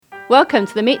Welcome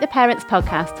to the Meet the Parents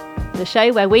podcast, the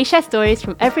show where we share stories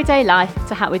from everyday life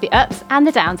to help with the ups and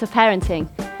the downs of parenting.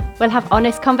 We'll have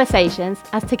honest conversations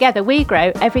as together we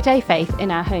grow everyday faith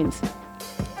in our homes.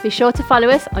 Be sure to follow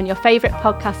us on your favourite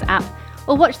podcast app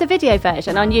or watch the video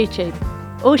version on YouTube.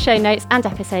 All show notes and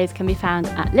episodes can be found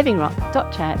at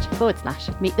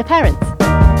livingrock.church/Meet the Parents.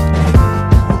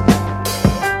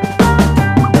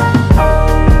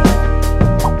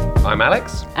 I'm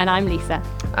Alex. And I'm Lisa.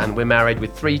 And we're married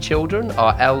with 3 children.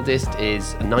 Our eldest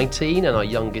is 19 and our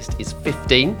youngest is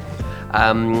 15.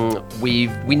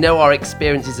 We know our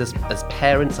experiences as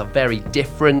parents are very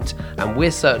different, and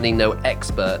we're certainly no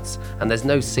experts, and there's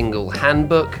no single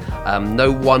handbook,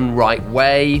 no one right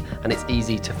way, and it's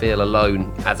easy to feel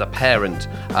alone as a parent.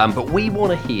 But we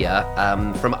want to hear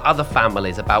from other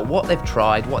families about what they've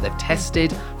tried, what they've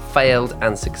tested, failed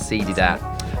and succeeded at.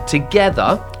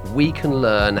 Together, we can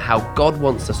learn how God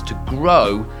wants us to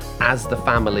grow as the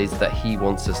families that He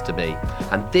wants us to be.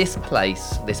 And this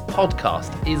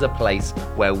podcast, is a place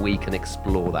where we can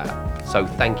explore that. So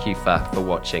thank you for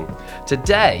watching.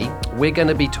 Today, we're going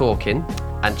to be talking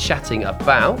and chatting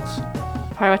about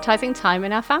Prioritising time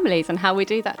in our families and how we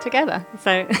do that together.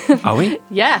 So, are we?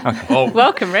 Yeah. Okay. Oh.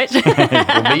 Welcome, Rich.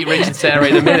 We'll meet Rich and Sarah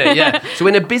in a minute. Yeah. So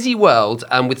in a busy world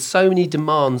and with so many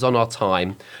demands on our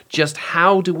time, just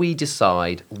how do we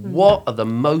decide what are the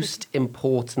most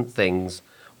important things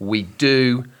we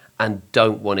do and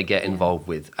don't want to get involved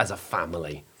with as a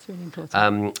family? It's really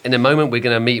important. In a moment, we're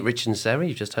going to meet Rich and Sarah.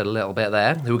 You've just heard a little bit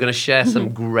there. Who are going to share some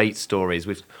great stories.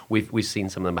 We've seen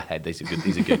some of them ahead. These are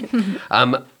good.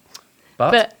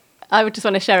 But I would just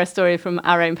want to share a story from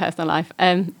our own personal life.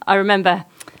 I remember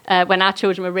when our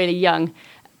children were really young,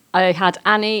 I had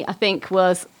Annie, I think,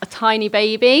 was a tiny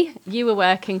baby. You were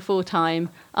working full time.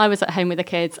 I was at home with the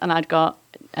kids, and I'd got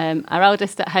our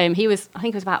eldest at home. I think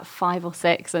he was about 5 or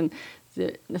 6, and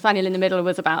Nathaniel in the middle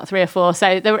was about 3 or 4. So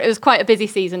it was quite a busy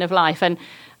season of life, and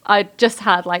I just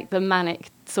had like the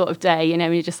manic sort of day. You know,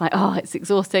 you're just like, oh, it's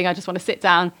exhausting. I just want to sit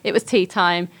down. It was tea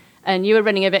time. And you were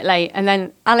running a bit late, and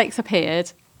then Alex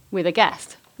appeared with a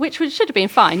guest, which should have been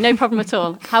fine, no problem at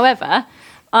all. However,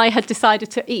 I had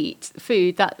decided to eat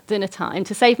food that dinner time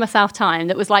to save myself time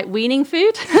that was like weaning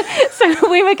food. So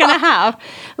we were going to have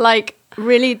like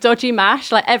really dodgy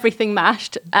mash, like everything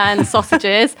mashed, and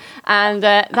sausages, and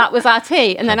that was our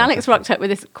tea. And then Alex rocked up with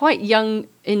this quite young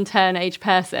intern age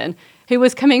person who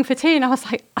was coming for tea, and I was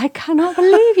like, I cannot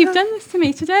believe you've done this to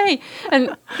me today.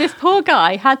 And this poor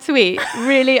guy had to eat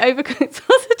really overcooked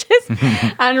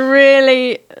sausages and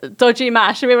really dodgy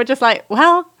mash, and we were just like,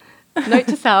 well, note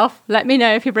to self, let me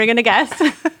know if you're bringing a guest.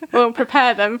 We'll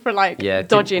prepare them for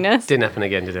dodginess. Didn't happen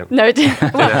again, did it? No, it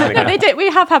didn't. Well, no, they did. We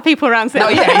have had people around sitting. Oh,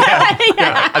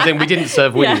 yeah. As in, we didn't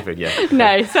serve weaning food,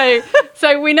 No, so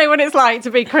we know what it's like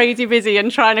to be crazy busy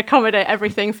and try and accommodate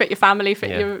everything, fit your family, fit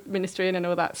your ministry in and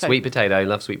all that. So. Sweet potato,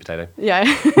 love sweet potato. Yeah.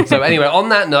 So anyway, on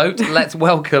that note, let's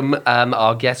welcome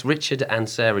our guests, Richard and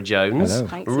Sarah Jones. Hello.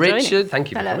 Thanks for Richard, joining.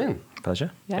 thank you for coming.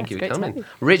 Pleasure. Yeah, Thank you for great coming.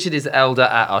 Richard is elder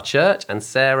at our church, and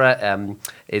Sarah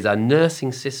is a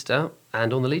nursing sister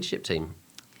and on the leadership team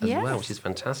as well, which is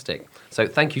fantastic. So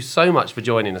thank you so much for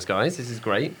joining us, guys. This is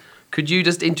great. Could you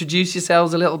just introduce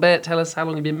yourselves a little bit? Tell us how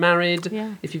long you've been married,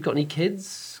 if you've got any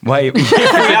kids. Wait, we're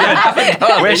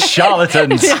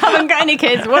charlatans. You haven't got any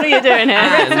kids. What are you doing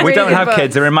here? We don't have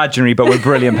kids. They're imaginary, but we're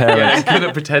brilliant parents. Good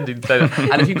at pretending to say that.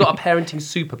 And if you've got a parenting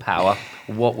superpower,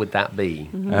 what would that be?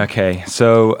 Mm-hmm. Okay,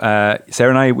 so Sarah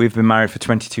and I, we've been married for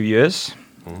 22 years,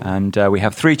 and we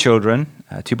have 3 children,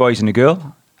 2 boys and a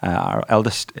girl. Our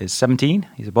eldest is 17.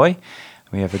 He's a boy.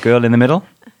 We have a girl in the middle.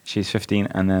 She's 15,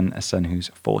 and then a son who's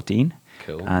 14.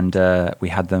 Cool. And we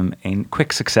had them in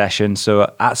quick succession.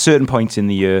 So at certain points in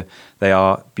the year, they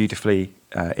are beautifully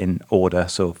in order.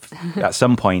 So at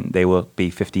some point, they will be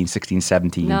 15, 16,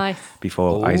 17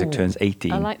 before Isaac turns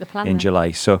 18 in July.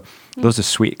 So those are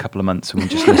sweet couple of months when we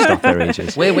just list off their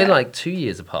ages. We're like 2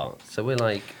 years apart. So we're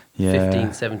like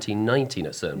 15, 17, 19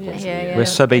 at certain points in the year. We're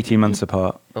sub 18 months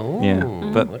apart. Oh, yeah.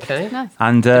 But, okay. Nice.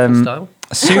 And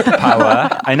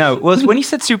superpower, I know. Well, when you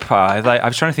said superpower, I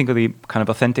was trying to think of the kind of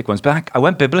authentic ones, but I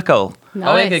went biblical. Nice.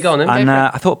 Oh, okay, go on then. And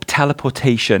I thought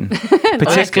teleportation,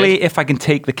 particularly if I can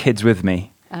take the kids with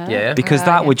me. Because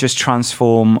that would just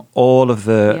transform all of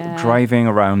the driving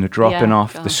around, the dropping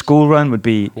off. The school run would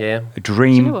be a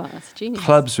dream. Do you know what? That's genius.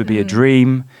 Clubs would be a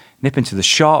dream. Nip into the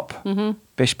shop,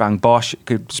 bish bang bosh.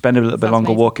 Could spend a little bit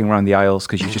longer walking around the aisles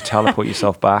because you just teleport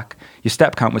yourself back. Your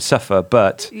step count would suffer,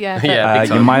 but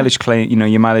your mileage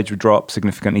your mileage would drop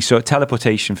significantly. So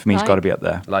teleportation for me has got to be up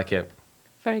there. Like it.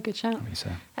 Very good shout.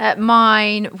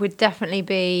 Mine would definitely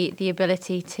be the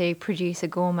ability to produce a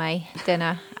gourmet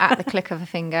dinner at the click of a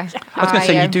finger. I was going to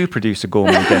say, you do produce a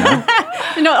gourmet dinner.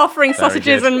 You're not offering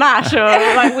sausages and mash or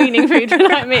like weaning food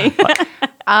like me.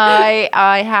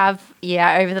 I have,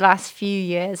 over the last few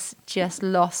years, just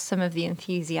lost some of the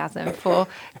enthusiasm for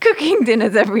cooking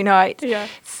dinners every night. Yeah.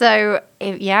 So,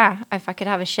 if I could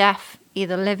have a chef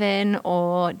either live in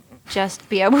or just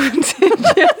be able to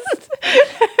just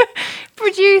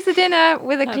produce a dinner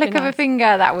with a click of a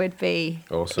finger, that would be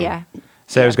awesome. Yeah.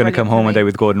 Sarah's going to come home one day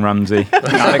with Gordon Ramsay.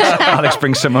 Alex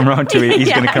brings someone round to eat. He's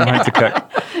going to come round to cook.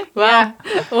 Well,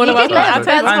 all of that's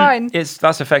fine.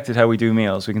 That's affected how we do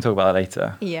meals. We can talk about that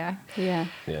later. Yeah.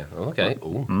 Okay.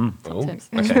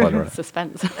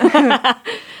 Suspense.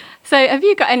 So, have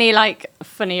you got any like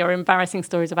funny or embarrassing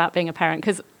stories about being a parent?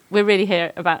 Because we're really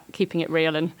here about keeping it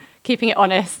real and keeping it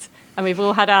honest. And we've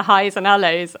all had our highs and our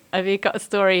lows. Have you got a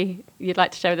story you'd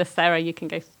like to share with us, Sarah? You can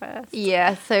go first.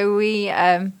 Yeah. So we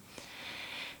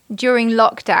during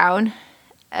lockdown,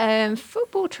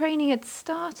 football training had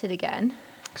started again.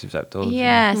 Because it was outdoors.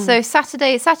 Yeah, so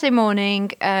Saturday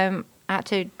morning, I had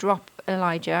to drop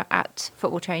Elijah at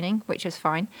football training, which was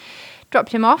fine.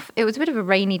 Dropped him off. It was a bit of a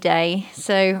rainy day,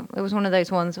 so it was one of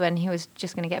those ones when he was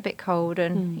just going to get a bit cold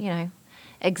and,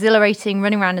 exhilarating,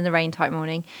 running around in the rain type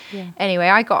morning. Yeah. Anyway,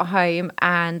 I got home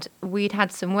and we'd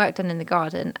had some work done in the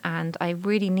garden and I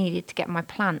really needed to get my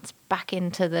plants back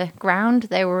into the ground.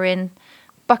 They were in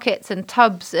buckets and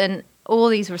tubs and all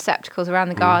these receptacles around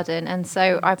the garden, and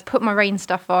so I put my rain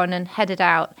stuff on and headed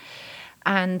out,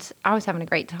 and I was having a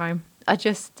great time. I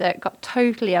just got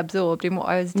totally absorbed in what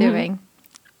I was doing.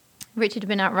 Richard had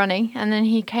been out running, and then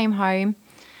he came home,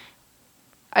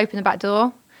 opened the back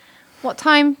door. What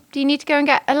time do you need to go and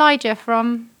get Elijah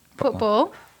from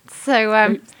football?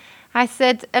 So I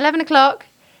said 11 o'clock.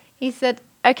 He said,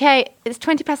 okay, it's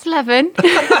 11:20.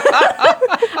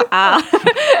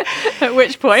 At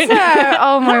which point? So,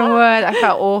 oh my word, I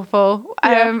felt awful.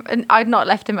 And I'd not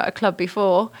left him at a club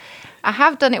before. I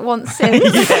have done it once since.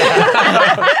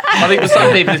 I think for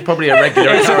some people it's probably a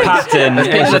regular pattern.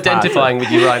 People identifying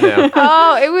with you right now.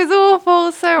 Oh, it was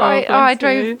awful. So I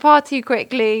drove far too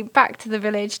quickly back to the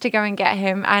village to go and get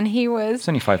him, and he was... It's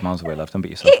only 5 miles away, love. Don't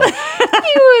beat yourself up.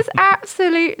 He was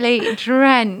absolutely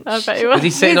drenched. I bet he was. Was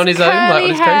he sitting on his own? Like on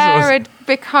his hair had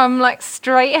become like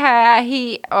straight hair.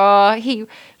 He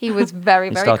was very,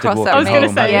 very cross at me. I was going to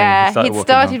say, he'd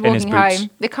started walking home.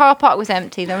 The car park was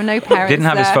empty. There were no parents Didn't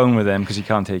have there. his phone with him because he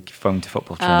can't take phone to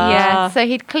football training. Yeah, so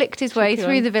he'd clicked his way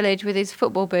through the village with his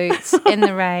football boots in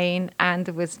the rain and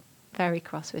was very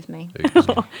cross with me.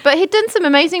 But he'd done some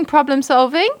amazing problem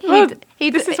solving.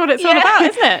 This is what it's all about,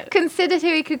 isn't it? Considered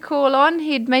who he could call on.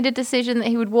 He'd made a decision that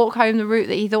he would walk home the route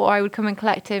that he thought I would come and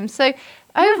collect him. So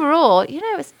overall,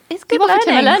 it's good learning.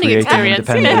 Him a learning experience.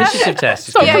 Initiative test.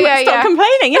 Stop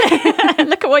complaining.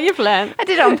 Look at what you've learned. I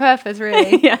did it on purpose,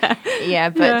 really. But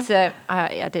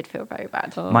I did feel very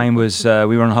bad. Mine was,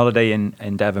 we were on holiday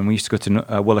in Devon. We used to go to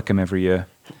Woolacombe every year.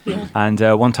 Yeah. And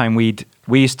one time I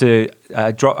used to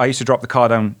drop the car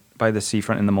down by the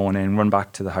seafront in the morning, run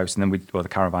back to the house, and then the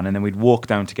caravan, and then we'd walk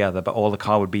down together, but all the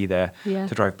car would be there to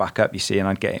drive back up, you see, and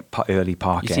I'd get early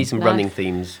parking. You see some running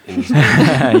themes in this.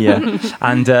 Yeah.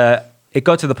 And it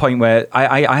got to the point where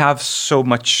I have so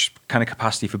much kind of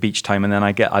capacity for beach time, and then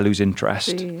I lose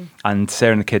interest. And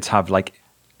Sarah and the kids have like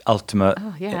ultimate,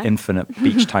 infinite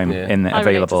beach time in there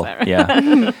available.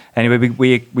 Yeah. Anyway,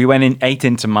 we went in, ate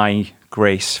into my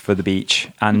Grace for the beach,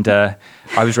 and I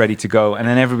was ready to go, and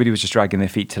then everybody was just dragging their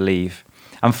feet to leave.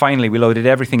 And finally, we loaded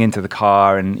everything into the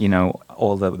car, and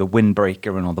all the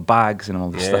windbreaker and all the bags and all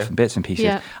the stuff and bits and pieces.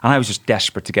 Yeah. And I was just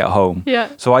desperate to get home. Yeah.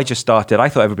 So I just started. I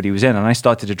thought everybody was in, and I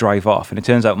started to drive off. And it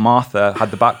turns out Martha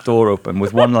had the back door open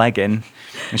with one leg in,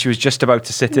 and she was just about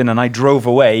to sit in. And I drove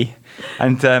away,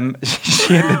 and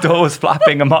the door was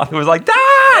flapping, and Martha was like,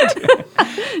 "Dad!"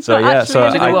 So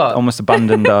I almost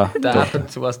abandoned our. That happened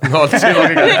to us not too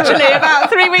long ago. Literally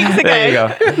about 3 weeks ago. There you go.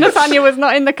 Nathaniel was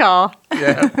not in the car.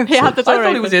 Yeah. He had the door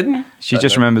open. He was in. She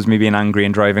just remembers me being angry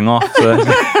and driving off. So.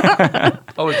 I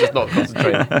was just not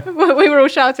concentrating. We were all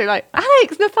shouting like,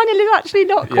 Alex, Nathaniel is actually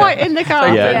not quite in the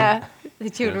car. Yeah. The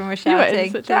children were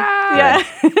shouting. Yeah.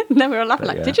 Then we were all laughing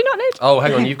like, did you not know? Oh,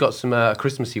 hang on. You've got some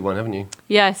Christmassy one, haven't you?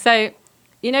 Yeah. So,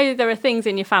 there are things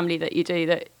in your family that you do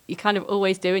that you kind of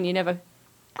always do and you never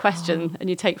question and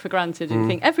you take for granted and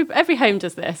think every home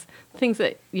does this, things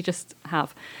that you just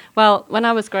have. Well, when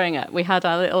I was growing up, we had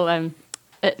our little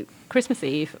Christmas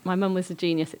Eve, my mum was a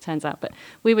genius, it turns out, but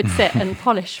we would sit and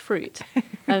polish fruit.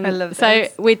 And I love so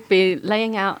this. we'd be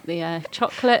laying out the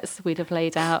chocolates, we'd have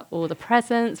laid out all the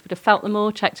presents, we'd have felt them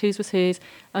all, checked whose was whose,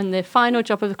 and the final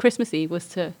job of the Christmas Eve was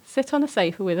to sit on a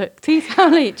sofa with a tea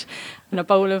towel each and a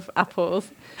bowl of apples.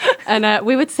 And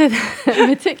we would sit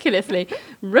meticulously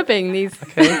rubbing these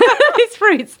these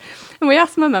fruits. And we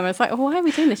asked my mum, I was like, why are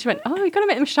we doing this? She went, we've got to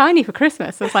make them shiny for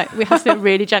Christmas. I was like, we have to do it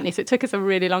really gently. So it took us a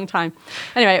really long time.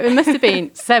 Anyway, it must have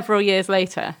been several years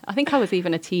later. I think I was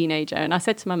even a teenager. And I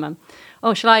said to my mum,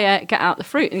 shall I get out the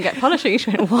fruit and get polishing? She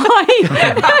went, why?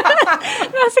 And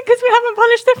I said, because we haven't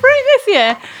polished the fruit this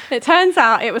year. It turns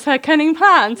out it was her cunning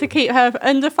plan to keep her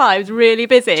under fives really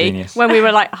busy. Genius. When we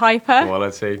were like hyper. Well,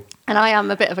 let's see. And I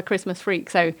am a bit of a Christmas freak,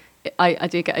 so I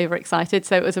do get overexcited.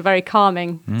 So it was a very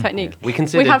calming technique. We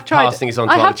considered passing this on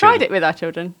to I other have tried children. it with our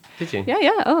children. Did you?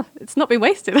 Yeah. Oh, it's not been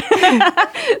wasted.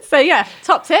 So yeah,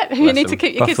 top tip: if you need to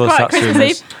keep your kids Buff those quiet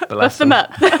Christmas Eve, buff them up.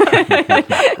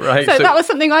 Right. So that was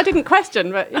something I didn't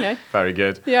question, but Very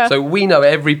good. Yeah. So we know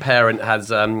every parent has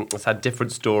had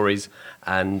different stories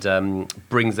and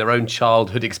brings their own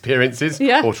childhood experiences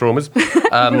or traumas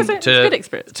it's a good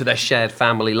experience. to their shared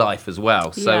family life as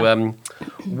well. So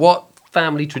what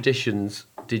family traditions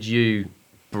did you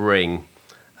bring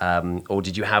or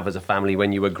did you have as a family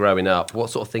when you were growing up? What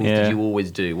sort of things did you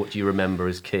always do? What do you remember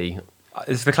as key?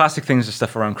 It's the classic things, the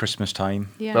stuff around Christmas time.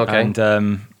 Yeah. Okay.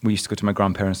 And we used to go to my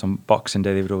grandparents on Boxing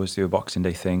Day. They would always do a Boxing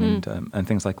Day thing and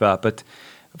things like that. But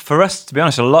for us, to be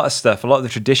honest, a lot of the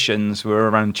traditions were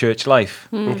around church life.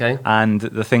 Okay. And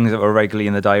the things that were regularly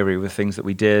in the diary were things that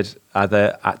we did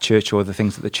either at church or the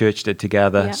things that the church did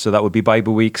together. Yeah. So that would be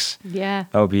Bible weeks. Yeah.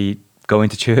 That would be going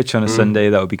to church on a Sunday.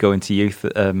 That would be going to youth.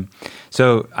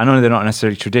 So I know they're not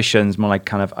necessarily traditions, more like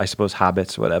kind of, I suppose,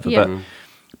 habits or whatever. Yeah.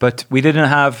 But we didn't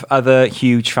have other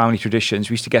huge family traditions.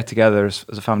 We used to get together as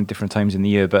a family different times in the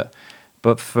year. But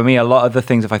for me, a lot of the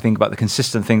things, if I think about the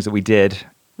consistent things that we did,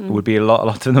 would be a lot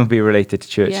of them would be related to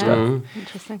church stuff.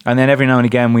 Interesting. And then every now and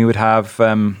again we would have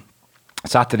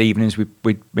Saturday evenings,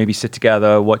 we'd maybe sit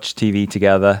together, watch TV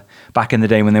together. Back in the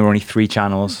day when there were only 3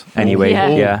 channels anyway.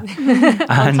 Yeah.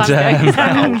 And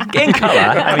in colour.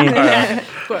 I mean,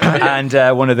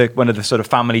 and one of the sort of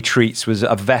family treats was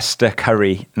a Vesta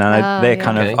curry. Now they're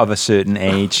kind of a certain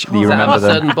age. Do you Is that remember from a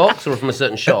them? certain box or from a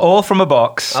certain shop? All from a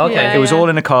box. Okay. Yeah, It was all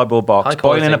in a cardboard box, High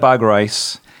quality. boiling a bag of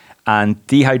rice and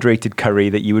dehydrated curry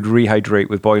that you would rehydrate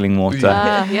with boiling water.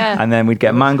 Yeah. And then we'd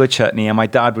get mango chutney, and my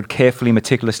dad would carefully,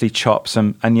 meticulously chop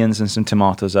some onions and some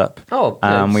tomatoes up. Oh,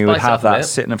 yeah, And we would spice have up a that bit.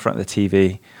 sitting in front of the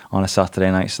TV on a Saturday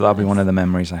night. So that'll be one of the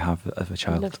memories I have of a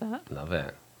child. Love that. Love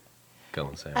it. Go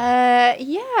on, Sarah.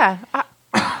 Yeah.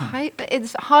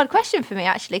 It's a hard question for me,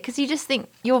 actually, because you just think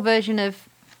your version of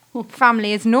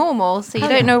family is normal, so you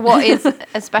don't know what is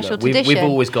a special tradition. We've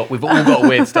all got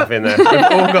weird stuff in there. We've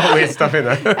all got weird stuff in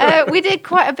there. We did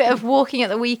quite a bit of walking at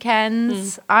the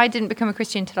weekends. I didn't become a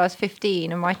Christian until I was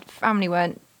 15, and my family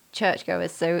weren't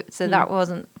churchgoers, so that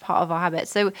wasn't part of our habit.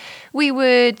 So we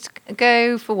would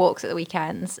go for walks at the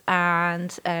weekends,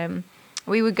 and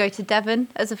we would go to Devon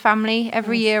as a family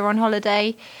every year on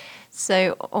holiday.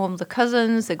 So all the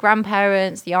cousins, the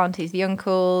grandparents, the aunties, the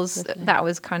uncles, that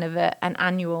was kind of an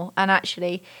annual. And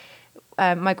actually,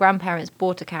 my grandparents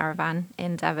bought a caravan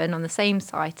in Devon on the same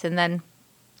site. And then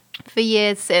for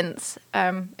years since,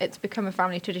 it's become a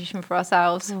family tradition for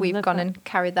ourselves. We've gone and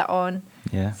carried that on.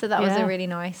 Yeah. So that was a really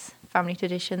nice family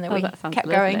tradition that we that sounds kept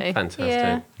lovely. going. Fantastic.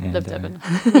 Yeah. Love Devon.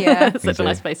 Yeah. Such a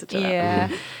nice place to chill out. Yeah.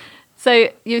 So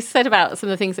you said about some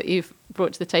of the things that you've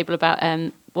brought to the table about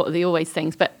what are the always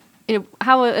things, but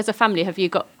how as a family have you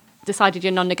decided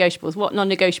your non-negotiables? What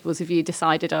non-negotiables have you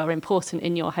decided are important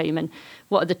in your home, and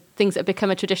what are the things that have become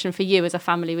a tradition for you as a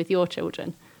family with your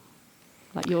children,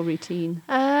 like your routine?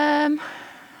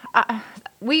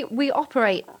 We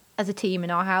operate as a team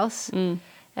in our house.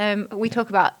 We talk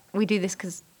about we do this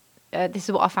because this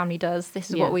is what our family does. This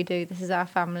is what we do. This is our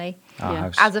family. Our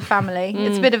house. As a family,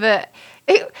 it's a bit of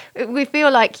we feel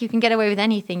like you can get away with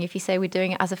anything if you say we're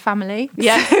doing it as a family.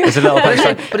 Yeah. There's a little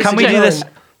punchline. it's Can a we good do this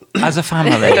line. as a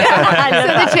family? So the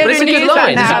But children it's a good use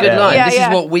line. that It's now. a good line. Yeah, This yeah.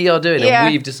 is what we are doing, Yeah.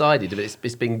 and we've decided.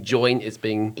 It's being joint. It's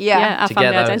being Our family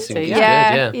together. identity. It's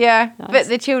Yeah. good, Yeah. Nice. But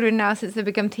the children now, since they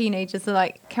become teenagers, are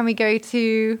like, can we go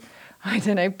to, I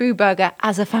don't know, Boo Burger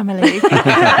as a family?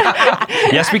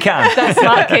 Yes, we can. They're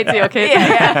smart kids, your kids.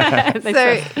 Yeah. They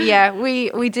So say. yeah,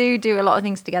 we do a lot of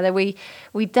things together. We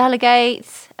delegate.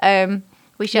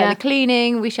 We share the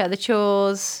cleaning. We share the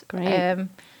chores. Great.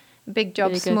 Big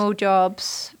jobs, Really good. small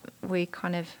jobs. We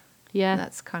kind of Yeah.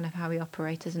 That's kind of how we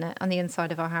operate, isn't it? On the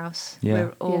inside of our house, Yeah.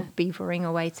 we're all Yeah. beavering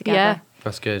away together.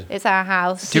 That's good. It's our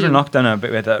house. During lockdown,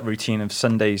 we had that routine of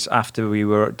Sundays after we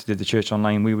did the church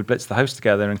online, we would blitz the house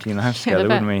together and clean the house together,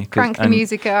 wouldn't we? Crank the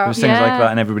music There up. was things like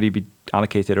that, and everybody would be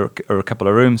allocated or a couple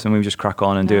of rooms, and we would just crack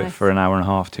on and do it for an hour and a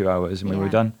half, 2 hours, and we were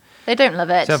done. They don't love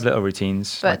it. So have little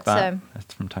routines like that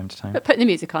from time to time. But putting the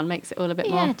music on makes it all a bit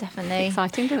more definitely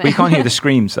exciting, doesn't it? We can't hear the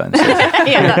screams then. So.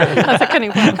 That's a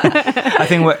cunning plan. I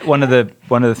think one of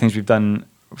the things we've done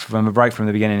from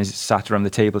the beginning is sat around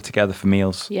the table together for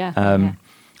meals.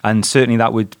 And certainly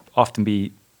that would often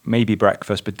be maybe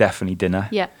breakfast, but definitely dinner.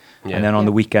 Yeah. And then on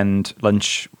the weekend,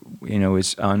 lunch,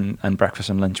 and breakfast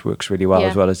and lunch works really well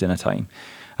as well as dinner time.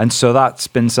 And so that's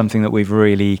been something that we've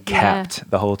really kept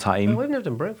the whole time. Well, we've never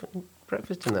done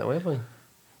breakfast in that way, have we?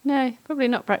 No, probably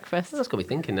not breakfast. Well, that's got me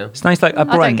thinking now. It's nice, like a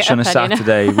brunch on a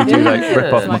Saturday. We do like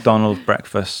rip off McDonald's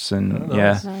breakfasts and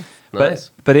nice.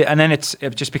 But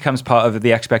it just becomes part of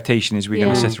the expectation is we're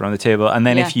going to sit around the table, and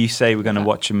then if you say we're going to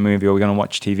watch a movie or we're going to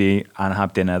watch TV and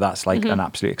have dinner, that's like an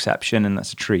absolute exception and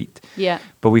that's a treat. Yeah.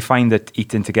 But we find that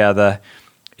eating together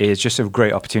is just a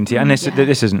great opportunity, and this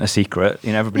isn't a secret.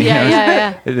 Everybody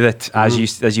knows that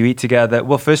as you eat together.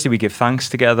 Well, firstly, we give thanks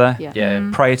together.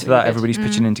 Prior to that, everybody's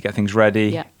pitching in to get things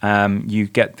ready. You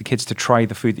get the kids to try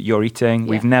the food that you're eating.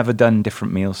 We've never done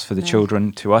different meals for the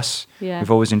children to us. We've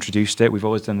always introduced it. We've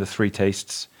always done the 3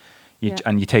 tastes.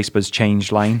 And your taste buds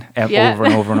change line over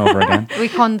and over and over again. We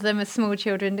conned them as small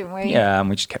children, didn't we? Yeah, and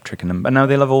we just kept tricking them. But now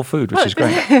they love all food, which is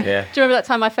great. Do you remember that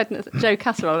time I fed Joe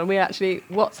casserole and we actually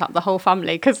WhatsApped the whole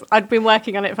family because I'd been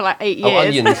working on it for like 8 years. Oh,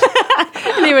 onions.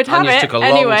 And he would have Onions it took a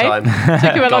anyway. long time.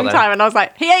 Took him a long time, and I was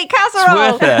like, he ate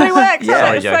casserole. We worked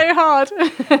on it so hard.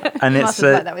 And it's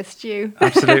like that with stew.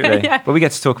 Absolutely. But we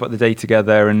get to talk about the day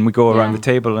together, and we go around the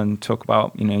table and talk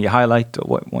about your highlight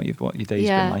or what your day's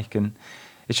been like, and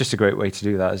it's just a great way to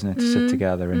do that, isn't it? To sit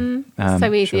together and it's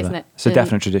so easy, isn't it? It's a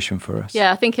definite tradition for us.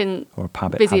 Yeah, I think in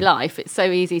busy habit. life, it's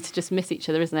so easy to just miss each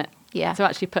other, isn't it? Yeah. To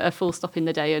actually put a full stop in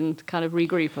the day and kind of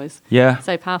regroup was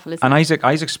so powerful, isn't and it?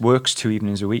 Isaac works 2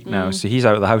 evenings a week now, so he's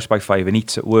out of the house by 5 and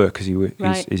eats at work because he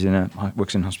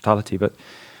works in hospitality. But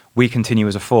we continue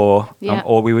as a 4,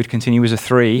 or we would continue as a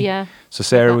 3. Yeah. So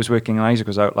Sarah was working and Isaac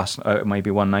was out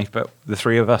maybe one night, but the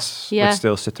 3 of us would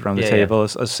still sit around the table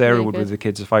as Sarah would with the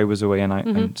kids if I was away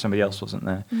and somebody else wasn't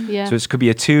there. Yeah. So it could be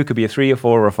a 2, could be a 3, a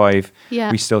 4, or a 5.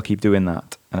 We still keep doing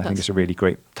that. And I think it's a really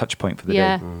great touch point for the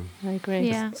day. I agree.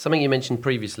 Yeah. Something you mentioned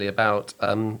previously about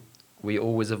we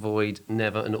always avoid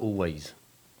never and always.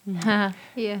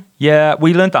 Yeah,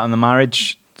 we learned that on the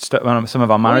marriage some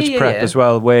of our marriage prep as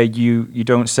well, where you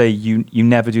don't say you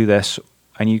never do this,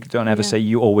 and you don't ever say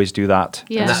you always do that.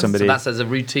 Yeah. To somebody. So that's as a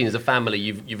routine, as a family.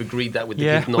 You've agreed that with the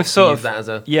kids not to use that as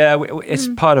a. Yeah, it's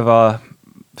part of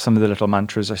some of the little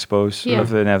mantras, I suppose. Love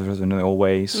the never and the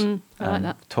always. I like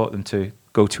that. Taught them to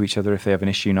go to each other if they have an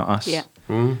issue, not us. Yeah.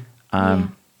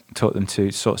 Taught them to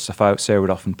sort stuff out. Sarah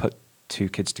would often put 2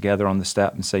 kids together on the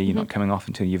step and say, you're not coming off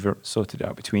until you've sorted it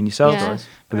out between yourselves. Yeah.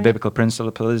 But the biblical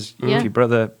principle is if your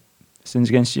brother sins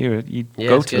against you, you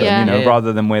go to them,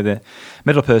 rather than we're the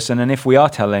middle person. And if we are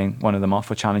telling one of them off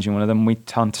or challenging one of them, we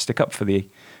tend to stick up for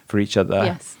each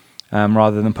other,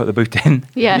 rather than put the boot in.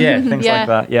 Things like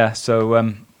that. Yeah,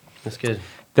 so that's good.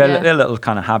 They're little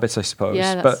kind of habits, I suppose.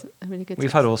 Yeah, that's a really good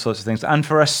we've had all sorts of things. And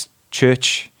for us,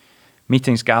 church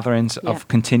meetings, gatherings have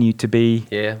continued to be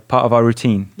part of our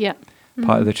routine. Yeah.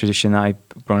 Part of the tradition that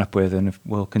I've grown up with and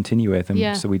will continue with.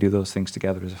 And so we do those things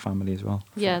together as a family as well.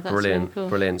 Yeah, that's brilliant. Really cool.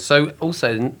 Brilliant. So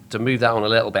also, to move that on a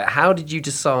little bit, how did you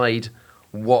decide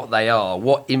what they are?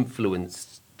 What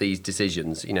influenced these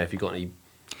decisions? If you've got any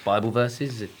Bible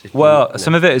verses?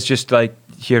 Some of it is just like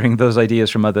hearing those ideas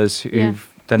from others who've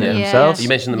done it themselves. You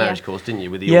mentioned the marriage course, didn't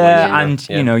you? With the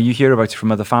you hear about it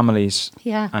from other families.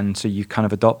 Yeah. And so you kind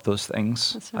of adopt those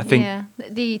things. That's right. I think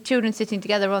the children sitting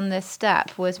together on this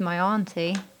step was my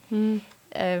auntie.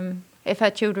 If her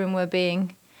children were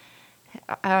being,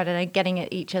 I don't know, getting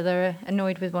at each other,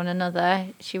 annoyed with one another,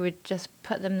 she would just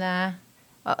put them there.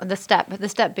 The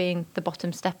step being the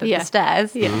bottom step of the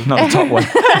stairs. Yeah. Not the top one.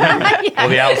 Or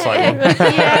the outside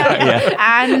one.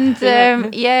 And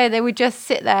they would just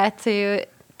sit there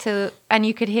and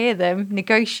you could hear them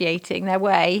negotiating their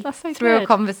way through a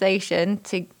conversation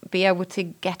to be able to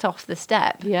get off the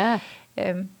step. Yeah.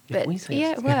 But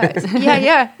it works.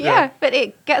 But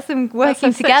it gets them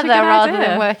working together rather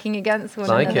than working against one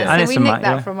another. So we nicked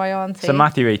that from my auntie. It's a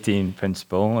Matthew 18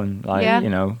 principle, and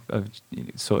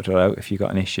sort it out if you've got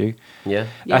an issue. Yeah.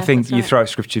 I think throughout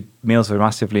Scripture, meals are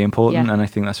massively important, and I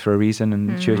think that's for a reason. And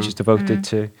the church is devoted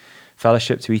to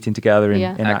fellowship, to eating together in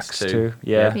Acts 2.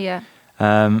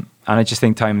 And I just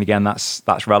think time and again that's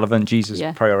relevant. Jesus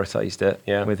prioritized it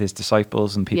with his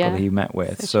disciples and people he met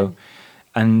with. So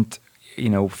And,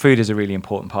 food is a really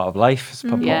important part of life. It's a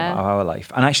part of our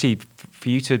life. And actually, for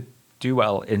you to do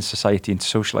well in society and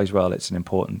to socialise well, it's an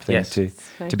important thing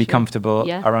to be comfortable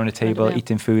around a table,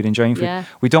 eating food, enjoying food. Yeah.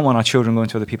 We don't want our children going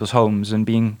to other people's homes and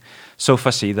being so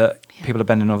fussy that people are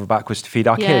bending over backwards to feed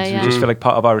our kids. We just feel like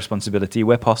part of our responsibility,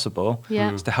 where possible,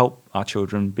 is to help our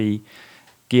children be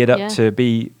geared up to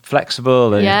be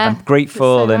flexible and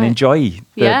grateful and enjoy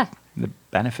the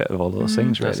benefit of all those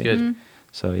things, really. That's good.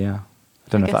 So, I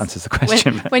don't know if that answers the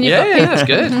question. When you've got people, that's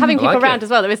good. Having people around as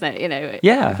well, though, isn't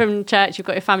it? From church, you've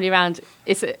got your family around.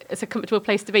 It's a comfortable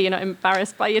place to be. You're not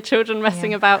embarrassed by your children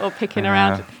messing about or picking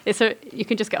around. You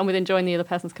can just get on with enjoying the other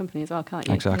person's company as well, can't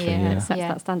you? Exactly. It sets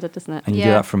that standard, doesn't it? And you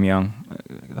do that from young.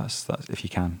 That's if you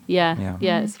can.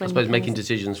 I suppose making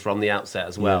decisions from the outset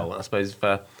as well. Yeah. I suppose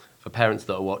for parents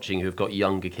that are watching who've got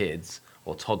younger kids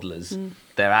or toddlers,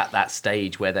 they're at that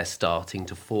stage where they're starting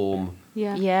to form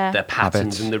their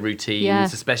patterns and the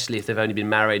routines, especially if they've only been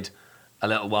married a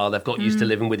little while. They've got used to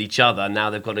living with each other. Now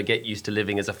they've got to get used to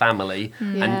living as a family,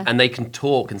 and they can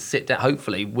talk and sit down.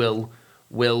 Hopefully, will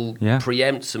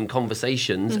preempt some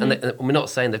conversations. And we're not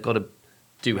saying they've got to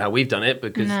do how we've done it,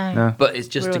 because but it's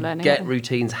just to get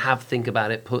routines, think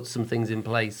about it, put some things in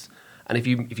place. And if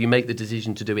you make the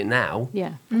decision to do it now,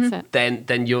 that's it.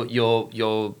 Then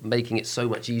you're making it so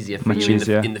much easier for you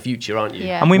in the future, aren't you?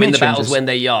 Yeah. And we win made the battles changes when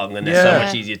they're young, and they're so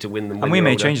much easier to win them. And we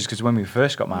made changes because when we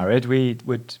first got married, we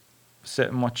would sit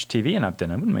and watch TV and have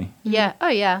dinner, wouldn't we? Yeah. Oh,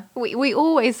 yeah. We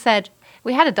always said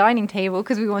we had a dining table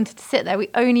because we wanted to sit there. We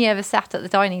only ever sat at the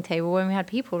dining table when we had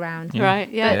people around. Yeah. Right.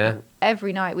 Yeah. But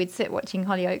every night we'd sit watching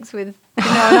Hollyoaks with on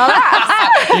our laps.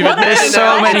 There's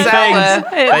so many things.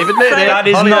 That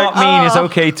is not mean. It's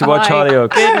okay to watch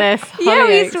Hollyoaks. Goodness. Yeah,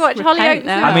 we used to watch Hollyoaks.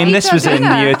 I mean, this was in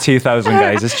the year 2000,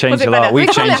 guys. It's changed a lot.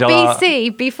 We've changed a lot.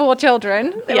 BC, before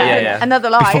children. Another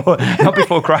life. Not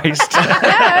before Christ.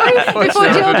 Before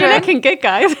children. You're looking good,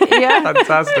 guys. Yeah.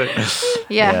 Fantastic.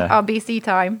 Yeah, our BC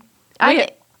time.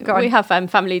 We have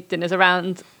family dinners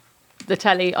around the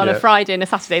telly on a Friday and a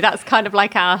Saturday. That's kind of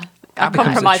like our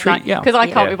compromise night, because I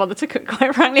can't be bothered to cook,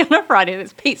 quite frankly, on a Friday.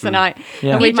 It's pizza night,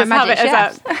 and we just have it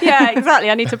as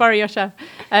exactly. I need to borrow your chef.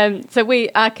 So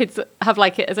our kids have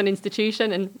like it as an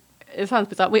institution, and it sounds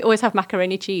bizarre. We always have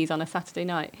macaroni cheese on a Saturday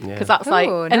night, because that's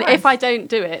and if I don't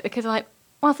do it, because I'm like,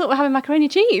 well, I thought we're having macaroni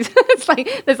cheese. It's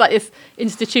like there's like this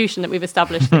institution that we've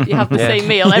established that you have the same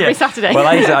meal every Saturday. Well,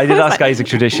 I did ask Isaac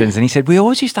traditions, and he said we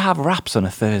always used to have wraps on a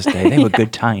Thursday. They were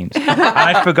good times. And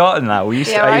I'd forgotten that. We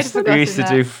used to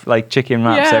do like chicken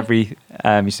wraps every.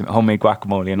 Used to make homemade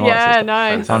guacamole and all that stuff.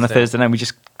 Nice. So on a Thursday night, we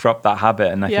just dropped that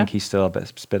habit, and I think he's still a bit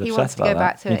upset about that. He wants to go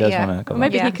back to it. He does want to go.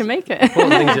 Maybe he can make it.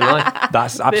 Important things in life.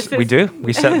 That's absolutely we do.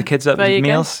 We set the kids up with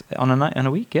meals on a night and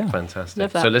a week. Yeah,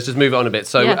 fantastic. So let's just move on a bit.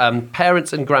 So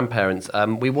parents and grandparents,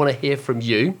 we want to hear from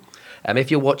you. If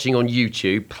you're watching on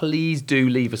YouTube, please do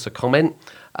leave us a comment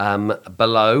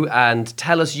below and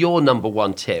tell us your number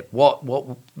one tip. What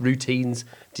routines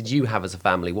did you have as a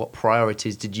family? What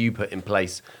priorities did you put in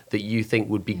place that you think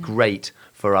would be great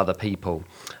for other people?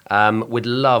 We'd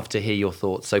love to hear your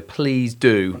thoughts. So please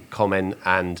do comment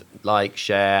and like,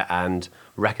 share, and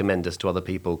recommend us to other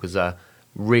people, because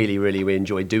really, really we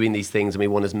enjoy doing these things, and we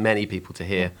want as many people to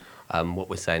hear what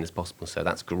we're saying as possible. So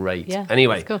that's great. Yeah,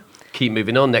 anyway, cool. Keep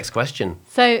moving on. Next question.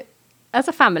 So as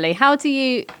a family, how do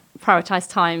you prioritise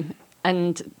time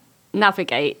and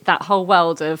navigate that whole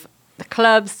world of the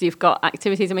clubs? You've got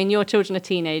activities. I mean, your children are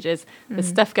teenagers. There's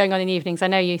stuff going on in the evenings. I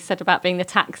know you said about being the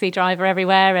taxi driver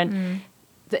everywhere, and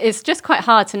it's just quite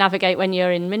hard to navigate when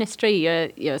you're in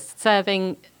ministry. You're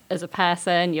serving as a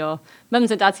person, your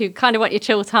mums and dads who kind of want your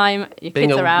chill time, your being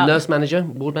kids are out. Nurse manager,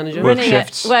 ward manager,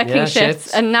 working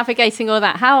shifts, and navigating all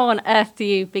that. How on earth do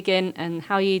you begin, and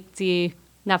how do you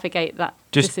navigate that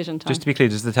decision time? Just to be clear,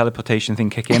 does the teleportation thing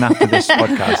kick in after this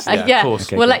podcast? Yeah, of course.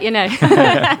 Okay, we'll let you know.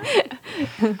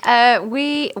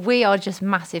 We are just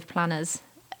massive planners.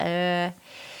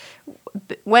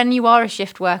 When you are a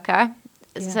shift worker,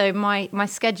 so my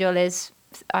schedule is,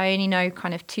 I only know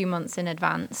kind of 2 months in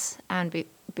advance, and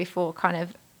before kind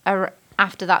of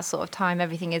after that sort of time,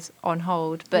 everything is on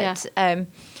hold. But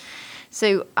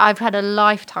so I've had a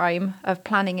lifetime of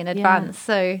planning in advance.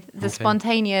 So the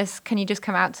spontaneous, can you just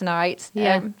come out tonight?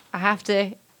 I have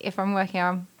to, if I'm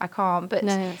working, I can't. But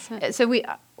so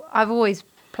I've always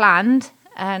planned,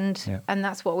 and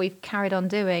that's what we've carried on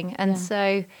doing. And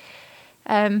so,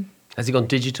 has he gone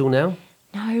digital now?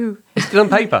 No. It's still on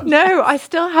paper? No, I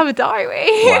still have a diary.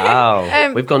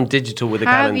 Wow. We've gone digital with the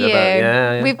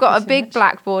calendar. We've got a big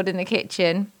blackboard in the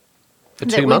kitchen. For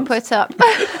 2 months? We put up.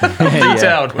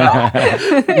 Detailed. Wow.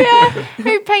 Yeah,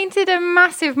 we painted a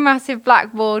massive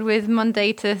blackboard with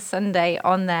Monday to Sunday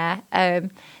on there.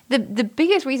 The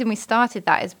biggest reason we started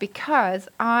that is because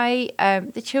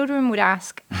the children would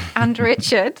ask, and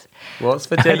Richard, What's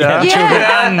for dinner? Children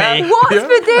and me. What's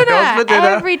for dinner? What's for dinner?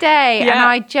 Every day. Yeah. And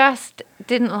I just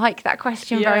didn't like that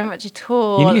question very much at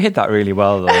all. You hit that really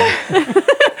well, though.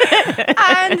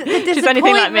 And the anything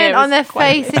disappointment like me, it on was their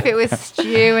quite- face if it was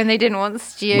stew and they didn't want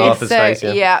stew. Martha's face,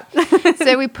 yeah.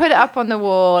 So we put it up on the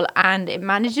wall and it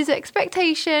manages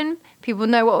expectation. People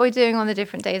know what we're doing on the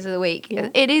different days of the week. Yeah.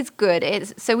 It is good.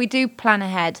 So we do plan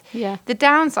ahead. Yeah. The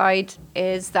downside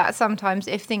is that sometimes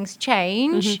if things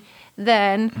change,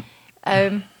 then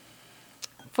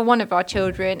for one of our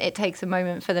children, it takes a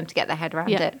moment for them to get their head around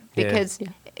Yeah. it because Yeah.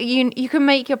 you can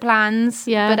make your plans,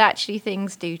 Yeah. but actually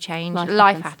things do change. Life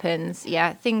Life happens. happens.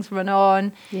 Yeah, things run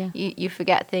on. Yeah. You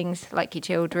forget things like your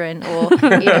children, or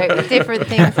different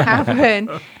things happen,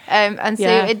 and so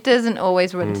Yeah. it doesn't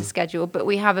always run to schedule. But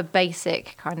we have a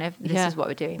basic kind of this Yeah. is what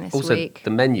we're doing this Also, week. the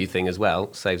menu thing as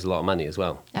well saves a lot of money as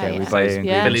well. Oh, we yeah. buy Yeah.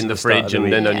 ingredients Filling at the start of fridge the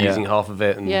and then week. only using half of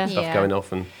it and Yeah. stuff Yeah. going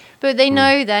off. And But they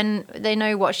know then they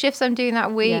know what shifts I'm doing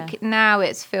that week. Yeah. Now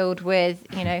it's filled with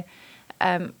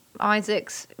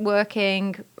Isaac's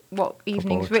working. What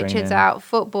evenings Football Richard's training. out,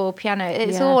 football, piano.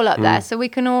 It's Yeah. all up there, so we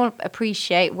can all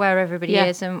appreciate where everybody Yeah.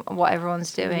 is and what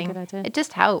everyone's a really doing. good idea. It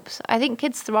just helps. I think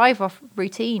kids thrive off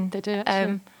routine. They do,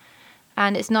 actually.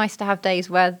 And it's nice to have days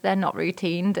where they're not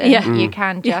routined and Yeah. you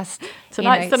can just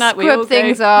Tonight's the night we scrub all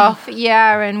things go. off.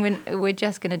 Yeah, and we're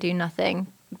just going to do nothing.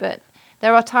 But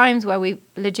there are times where we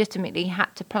legitimately had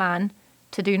to plan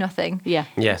to do nothing. Yeah.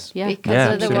 yes. Yeah. Because Yeah,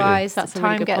 absolutely. otherwise That's the a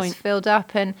really time good gets point. filled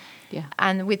up Yeah.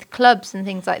 and with clubs and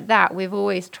things like that we've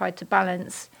always tried to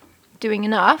balance doing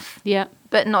enough Yeah.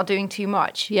 but not doing too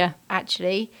much. Yeah.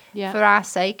 Actually, Yeah. for our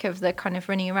sake of the kind of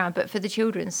running around, but for the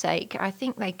children's sake, I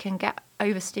think they can get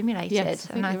overstimulated, Yes, I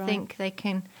think and I you're right. think they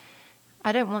can.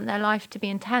 I don't want their life to be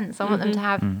intense. I want them to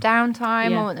have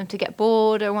downtime. Yeah. I want them to get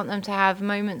bored. I want them to have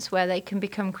moments where they can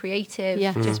become creative,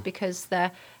 Yeah. just because their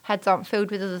heads aren't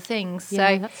filled with other things. Yeah,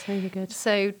 So that's really good.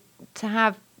 so to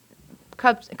have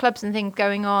clubs and things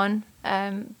going on,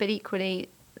 but equally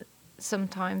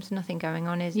sometimes nothing going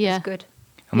on is Yeah. good.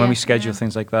 And when we Yeah. schedule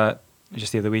things like that,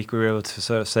 just the other week we were able to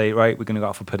sort of say, right, we're going to go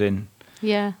out for pudding.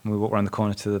 Yeah. And we walked around the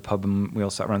corner to the pub and we all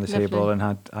sat around the Lovely. table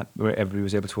and where everybody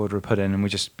was able to order a pudding. And we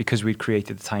just, because we'd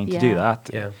created the time to Yeah. do that,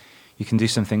 Yeah. you can do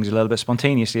some things a little bit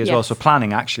spontaneously as well. Yes. So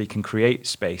planning actually can create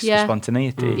space Yeah. for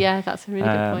spontaneity. Yeah, that's a really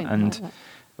good point. I And like that.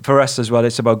 for us as well,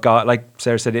 it's about like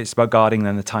Sarah said, it's about guarding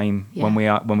then the time when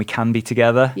Yeah. we can be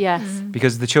together. Yes.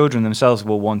 Because the children themselves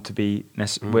will want to be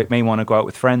may want to go out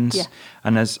with friends, Yeah.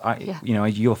 and as Yeah.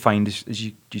 you'll find as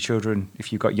your children,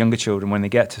 if you've got younger children, when they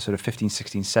get to sort of 15,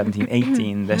 16, 17,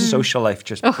 18, their social life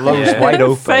just blows Yeah. wide So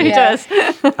open. it Yeah. does.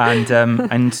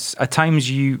 And at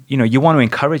times you want to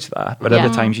encourage that, but Yeah.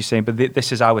 other times you say, but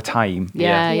this is our time,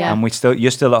 Yeah, yeah. and you're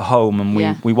still at home, and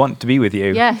Yeah. we want to be with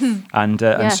you, Yes. and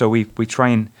Yeah. so we try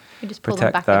and We just pull them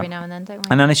protect back that. every now and then, don't we?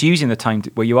 And then it's using the time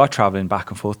where you are traveling back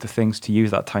and forth to things to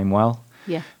use that time well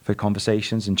Yeah. for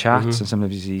conversations and chats. And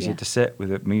sometimes it's easier Yeah. to sit with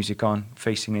the music on,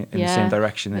 facing it in the Yeah. same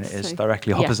direction than it That's is so-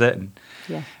 directly yeah. opposite and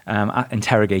Yeah.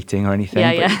 interrogating or anything.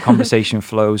 Yeah, but yeah. conversation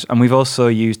flows. And we've also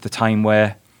used the time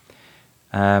where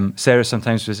Sarah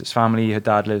sometimes visits family. Her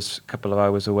dad lives a couple of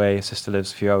hours away. Her sister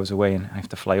lives a few hours away, and I have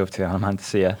to fly over to the Isle of Man to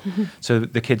see her. So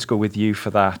the kids go with you for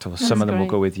that, or some of them will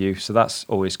great. go with you. So that's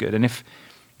always good. And if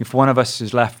one of us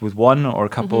is left with one or a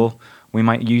couple, we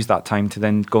might use that time to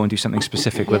then go and do something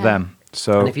specific with Yeah. them.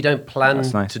 So And if you don't plan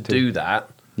that's nice to too. do that,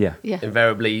 yeah. Yeah.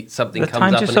 invariably something The comes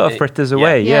time up. just and sort of fritters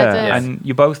away, Yeah, it yeah. does. And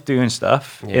you're both doing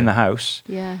stuff Yeah. in the house.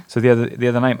 Yeah. So the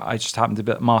other night, I just happened to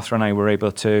be, Martha and I were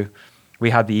able to, we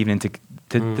had the evening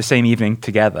the same evening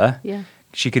together. Yeah.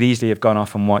 She could easily have gone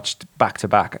off and watched back to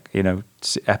back,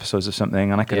 episodes of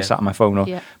something, and I could have Yeah. sat on my phone.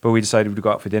 Yeah. But we decided we'd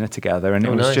go out for dinner together, and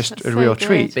Oh, it was nice. just That's a so real good.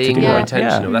 treat. Being to do more that.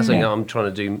 intentional. Yeah. That's something I'm trying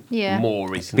to do Yeah. more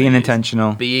recently. Being is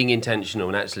intentional. Being intentional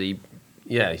and actually,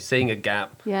 seeing a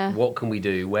gap. Yeah. What can we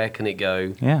do? Where can it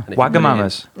go? Yeah, And if you put it in-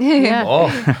 Wagamamas. Yeah.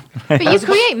 Oh, But you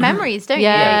create memories, don't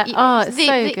Yeah. you? Oh, it's the,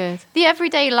 so the, good. The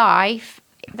everyday life,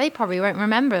 they probably won't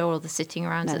remember all the sitting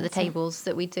around No, at the that's it. tables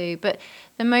that we do. But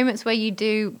the moments where you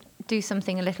do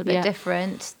something a little bit Yeah.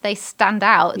 different, they stand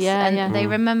out Yeah, and yeah. they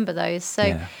remember those. So,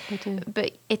 Yeah. They do.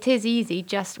 but it is easy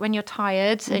just when you're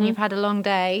tired and you've had a long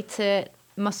day to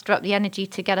muster up the energy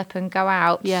to get up and go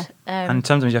out. Yeah. And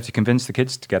sometimes you have to convince the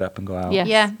kids to get up and go out. Yes,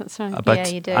 Yeah. that's right. But Yeah,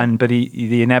 you do. But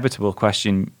the inevitable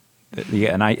question that you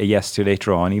get a yes to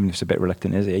later on, even if it's a bit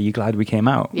reluctant, is, are you glad we came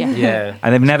out? Yeah. yeah.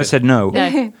 And they've never said no.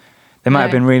 No. They might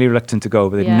have been really reluctant to go,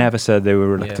 but they Yeah. never said they were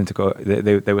reluctant to go.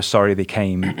 They were sorry they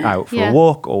came out for a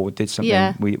walk or did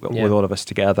something with all of us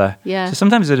together. Yeah. So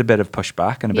sometimes there's a bit of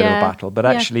pushback and a bit of a battle, but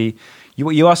actually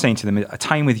you are saying to them, a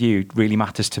time with you really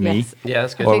matters to me. Yeah,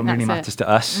 that's good. Or really matters to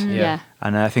us. Yeah.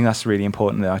 And I think that's really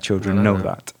important that our children know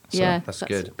that. So that's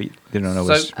good. But they don't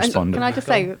always respond. Can I just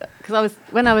say, because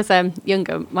when I was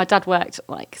younger, my dad worked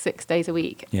like 6 days a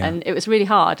week, and it was really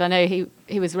hard. I know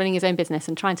he was running his own business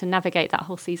and trying to navigate that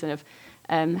whole season of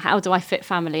how do I fit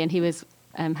family, and he was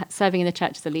serving in the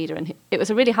church as a leader, and it was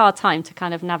a really hard time to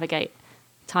kind of navigate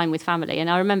time with family. And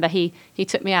I remember he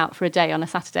took me out for a day on a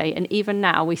Saturday, and even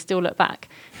now we still look back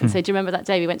and say, do you remember that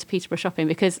day we went to Peterborough shopping?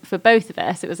 Because for both of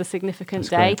us it was a significant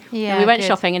day. Yeah, and we went good.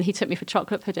 shopping and he took me for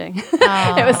chocolate pudding.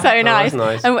 It was so nice.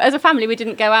 Nice. And as a family we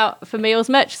didn't go out for meals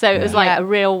much, so it was like a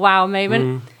real wow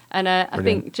moment. And I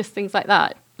think just things like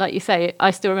that, like you say,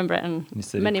 I still remember it, and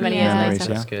many years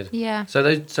later. That's good. Yeah.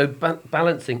 So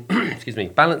balancing,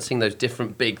 balancing those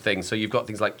different big things. So you've got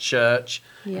things like church,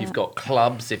 you've got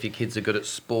clubs if your kids are good at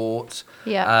sport.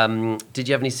 Yeah. Did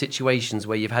you have any situations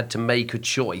where you've had to make a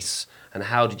choice, and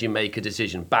how did you make a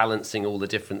decision, balancing all the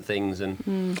different things? And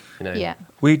you know,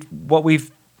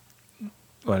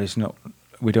 it's not.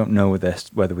 We don't know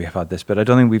whether we have had this, but I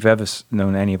don't think we've ever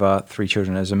known any of our 3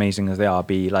 children, as amazing as they are,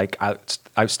 be like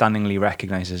outstandingly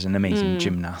recognised as an amazing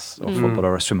gymnast or footballer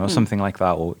or a swimmer or something like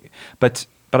that. But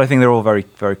I think they're all very,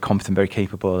 very competent, very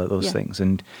capable at those things.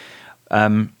 And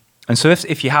so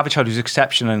if you have a child who's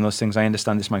exceptional in those things, I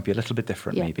understand this might be a little bit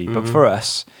different maybe. But for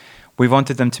us, we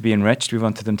wanted them to be enriched. We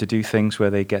wanted them to do things where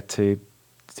they get to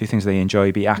do things they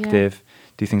enjoy, be active.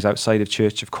 Do things outside of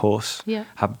church, of course,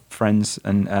 have friends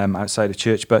and outside of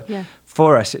church. But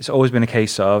for us, it's always been a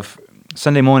case of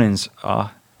Sunday mornings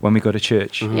are when we go to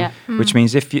church, which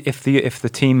means if the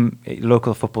team,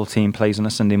 local football team, plays on a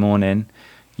Sunday morning,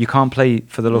 you can't play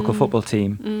for the local football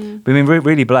team. We've been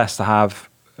really blessed to have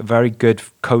very good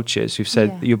coaches who've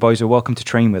said your boys are welcome to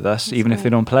train with us, even if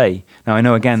they don't play. Now, I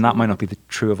know, again, that might not be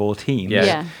true of all teams.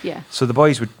 So the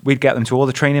boys, we'd get them to all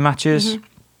the training matches.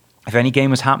 If any game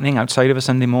was happening outside of a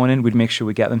Sunday morning, we'd make sure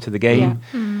we get them to the game.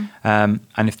 And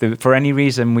if for any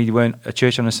reason we weren't at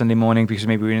church on a Sunday morning because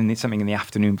maybe we need something in the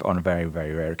afternoon on a very,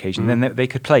 very rare occasion, then they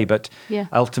could play. But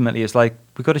ultimately, it's like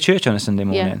we go to church on a Sunday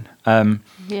morning.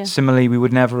 Similarly, we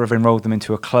would never have enrolled them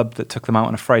into a club that took them out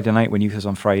on a Friday night when youth is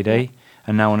on Friday,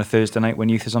 and now on a Thursday night when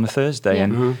youth is on a Thursday.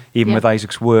 And even with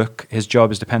Isaac's work, his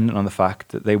job is dependent on the fact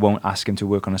that they won't ask him to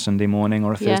work on a Sunday morning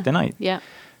or a Thursday night.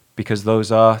 Because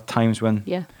those are times when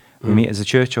we meet as a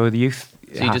church or the youth.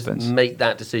 So you just make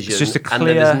that decision, it's just a clear, and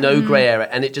then there's no grey area,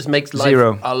 and it just makes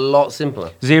life a lot simpler.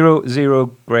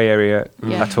 Zero grey area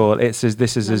at all. It says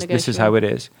this is how it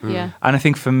is. And I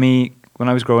think for me, when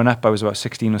I was growing up, I was about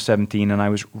 16 or 17, and I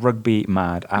was rugby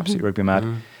mad, absolutely rugby mad.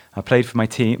 I played for my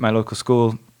team, my local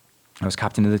school. I was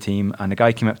captain of the team, and a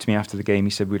guy came up to me after the game.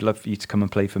 He said, "We'd love for you to come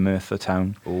and play for Merthyr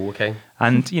Town." Oh, okay.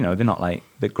 And they're not like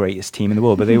the greatest team in the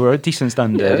world, but they were a decent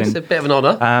standard. It's a bit of an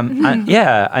honour.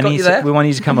 And he said, "We want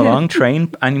you to come along,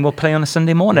 train, and we'll play on a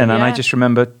Sunday morning." And I just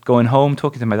remember going home,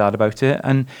 talking to my dad about it,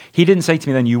 and he didn't say to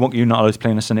me then, "You're not allowed to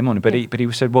play on a Sunday morning," but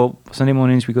he said, "Well, Sunday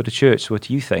mornings we go to church. So what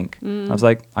do you think?" I was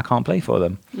like, "I can't play for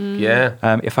them."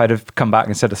 If I'd have come back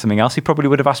and said something else, he probably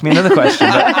would have asked me another question.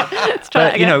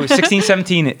 But 16,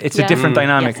 17, it's a different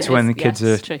dynamic to when the kids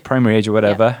are primary age or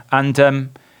whatever.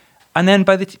 And then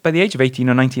by the age of 18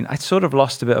 or 19, I sort of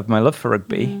lost a bit of my love for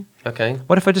rugby. Okay.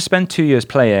 What if I just spent 2 years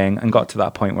playing and got to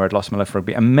that point where I'd lost my love for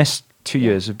rugby and missed 2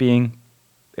 years of being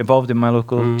involved in my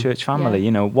local church family?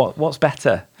 What's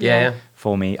better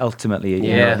for me ultimately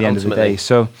at the end of the day?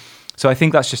 So I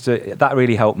think that's just that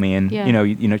really helped me. And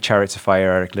Chariots of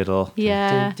Fire, Eric Liddell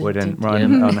wouldn't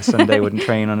run on a Sunday, wouldn't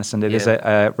train on a Sunday. There's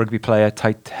a rugby player,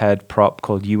 tight head prop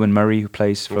called Ewan Murray, who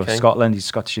plays for Scotland. He's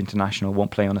Scottish international,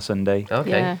 won't play on a Sunday,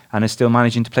 and is still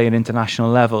managing to play at international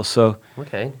level. So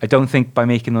I don't think by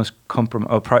making those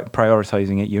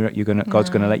prioritizing it,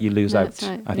 God's going to let you lose out.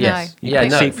 Right.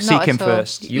 Seek Him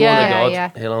first. You honor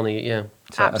God, He'll honor you.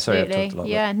 Absolutely.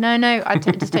 I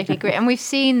just totally agree. And we've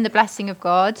seen the blessing of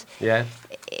God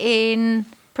in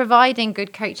providing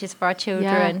good coaches for our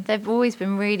children. They've always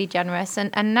been really generous.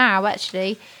 And now,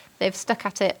 actually, they've stuck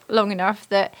at it long enough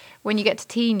that when you get to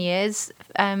teen years,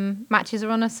 matches are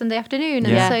on a Sunday afternoon.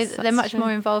 And so they're much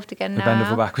more involved again now. They bend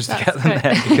over backwards to get them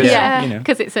there.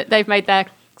 Because they've made their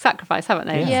sacrifice, haven't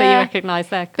they? So you recognise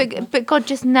their but God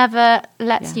just never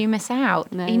lets you miss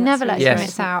out. He never lets you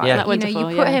miss out.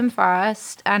 You put Him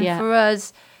first, and for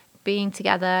us, being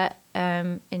together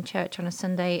in church on a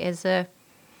Sunday is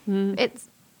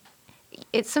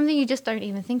it's something you just don't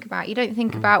even think about. You don't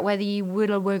think about whether you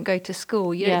will or won't go to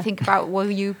school. You don't think about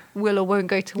whether you will or won't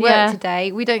go to work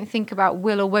today. We don't think about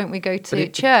will or won't we go to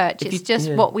church. It's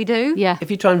just what we do. Yeah.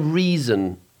 If you try and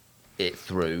reason it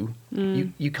through,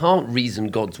 you can't reason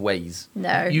God's ways.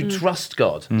 No. You trust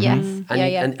God. Yes.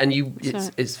 And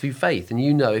it's through faith. And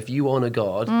you know if you honour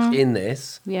God in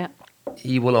this,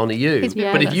 he will honour you.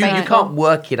 But if you can't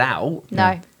work it out,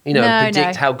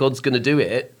 predict how God's going to do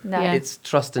it, it's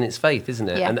trust and it's faith, isn't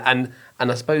it? Yeah.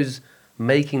 And I suppose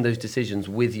making those decisions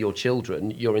with your children,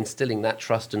 you're instilling that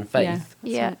trust and faith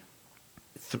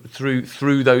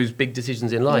through those big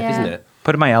decisions in life, isn't it?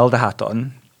 Putting my elder hat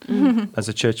on, as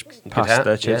a church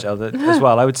pastor, church elder as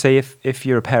well, I would say if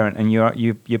you're a parent and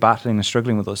you're battling and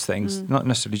struggling with those things, not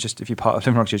necessarily just if you're part of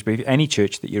Limerick Church, but any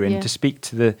church that you're in, to speak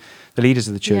to the leaders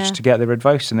of the church to get their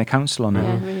advice and their counsel on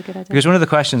it. Really good idea. Because one of the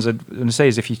questions I'd want to say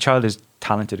is if your child is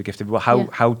talented or gifted, well,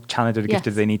 how talented or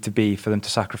gifted do they need to be for them to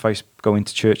sacrifice going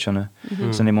to church on a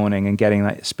Sunday morning and getting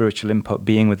that spiritual input,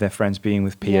 being with their friends, being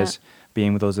with peers,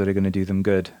 being with those that are going to do them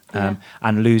good,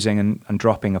 and losing and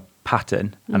dropping a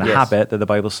pattern and a habit that the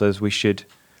Bible says we should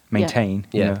maintain.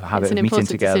 A habit of meeting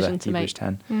together. To Hebrews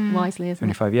 10 wisely, isn't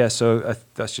 25 years. So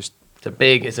that's just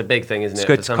it's a big thing, isn't it? It's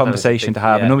a good conversation to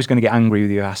have, and nobody's going to get angry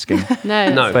with you asking.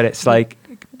 No, but it's like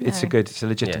it's a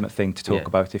legitimate thing to talk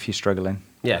about if you're struggling.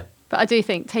 Yeah, but I do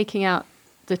think taking out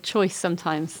the choice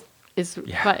sometimes is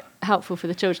quite helpful for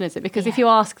the children, is it? Because if you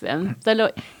ask them, they'll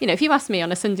look, if you asked me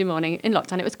on a Sunday morning in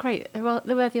lockdown, it was great. There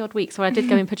were the odd weeks where I did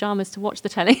go in pyjamas to watch the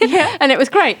telly, and it was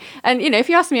great. And, if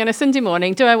you ask me on a Sunday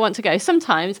morning, do I want to go?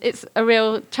 Sometimes it's a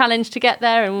real challenge to get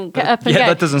there and get up and go. Yeah,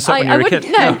 that doesn't stop when you're a kid.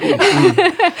 No.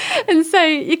 And so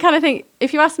you kind of think,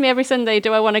 if you ask me every Sunday,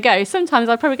 do I want to go? Sometimes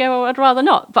I'd probably go, I'd rather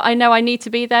not. But I know I need to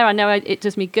be there. I know it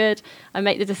does me good. I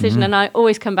make the decision and I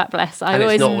always come back blessed.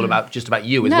 It's not all just about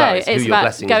you as well. It's who you're about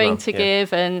blessing going as well. to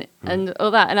give and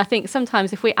all that. And I think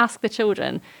sometimes if we ask the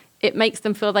children, it makes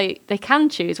them feel they can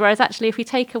choose. Whereas actually, if we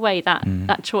take away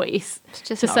that choice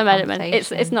to some element,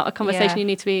 it's not a conversation you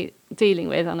need to be dealing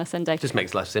with on a Sunday. It just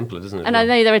makes life simpler, doesn't it? And I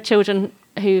know there are children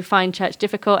who find church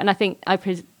difficult, and I think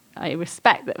I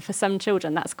respect that for some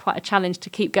children that's quite a challenge to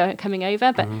keep coming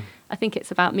over. But I think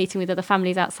it's about meeting with other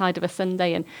families outside of a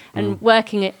Sunday and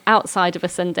working it outside of a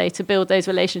Sunday to build those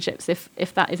relationships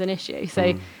if that is an issue.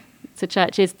 So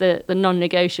church is the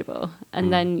non-negotiable,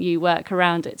 and then you work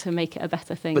around it to make it a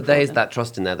better thing. But there is that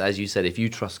trust in there that, as you said, if you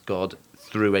trust God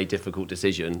through a difficult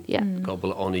decision, God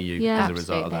will honour you as a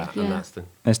result of that. And that's the...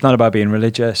 It's not about being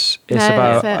religious.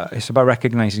 It's about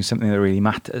recognising something that really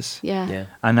matters. Yeah.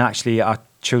 And actually, our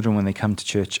children, when they come to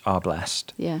church, are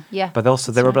blessed. Yeah. But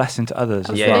also, they're a blessing to others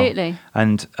as well. Absolutely.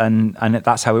 And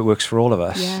that's how it works for all of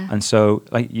us. Yeah. And so,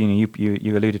 like you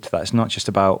alluded to that. It's not just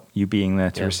about you being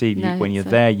there to receive. When you're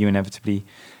there, you inevitably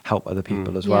help other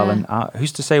people as well. And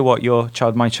who's to say what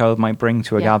my child might bring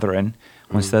to a gathering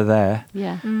once they're there?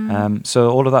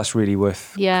 So all of that's really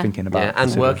worth thinking about. Yeah,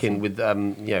 and working with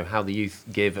how the youth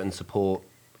give and support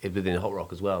within Hot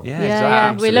Rock as well. We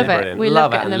love it. We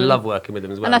love it, and love working with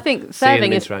them as well. And I think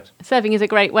serving is a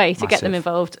great way to get them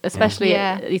involved, especially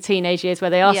at the teenage years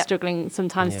where they are struggling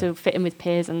sometimes to fit in with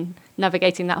peers, and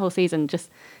navigating that whole season.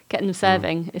 Just getting them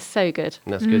serving is so good.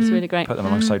 That's good. It's really great. Put them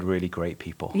alongside really great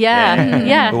people.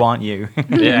 Yeah. Who aren't you?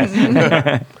 Yes.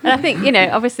 And I think,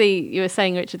 obviously you were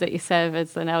saying, Richard, that you serve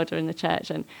as an elder in the church,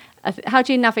 and how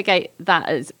do you navigate that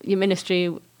as your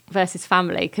ministry versus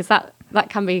family? Because that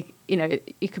can be,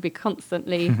 you could be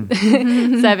constantly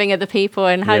serving other people,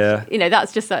 and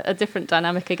that's just a different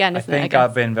dynamic again, isn't it? I think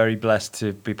I've been very blessed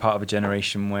to be part of a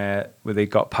generation where they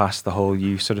got past the whole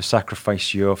you sort of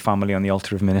sacrifice your family on the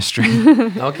altar of ministry.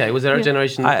 Okay, was there a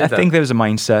generation that did that? I think there was a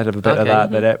mindset of a bit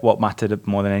of that what mattered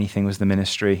more than anything was the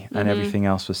ministry, and everything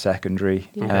else was secondary.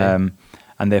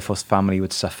 And therefore family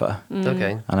would suffer.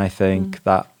 Okay. And I think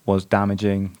that was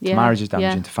damaging to marriages,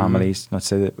 damaging to families. Not to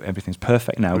say that everything's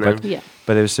perfect now, but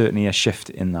there was certainly a shift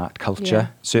in that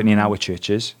culture, certainly in our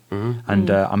churches.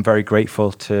 And I'm very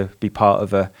grateful to be part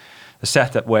of a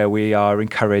setup where we are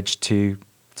encouraged to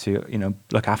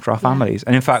look after our families.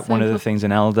 And in fact, one of the things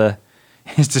an elder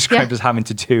is described as having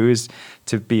to do is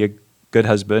to be a good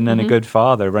husband and a good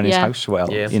father, run his house well,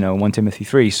 1 Timothy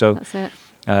 3. So that's it.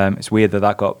 It's weird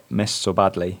that got missed so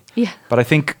badly. Yeah. But I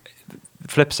think the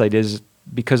flip side is,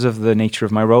 because of the nature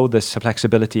of my role, there's some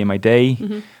flexibility in my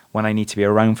day. When I need to be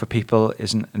around for people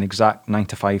isn't an exact 9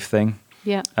 to 5 thing.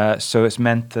 Yeah. So it's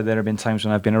meant that there have been times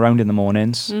when I've been around in the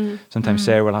mornings. Sometimes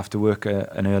Sarah will have to work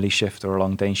an early shift or a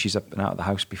long day, and she's up and out of the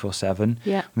house before 7.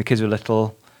 Yeah. When the kids were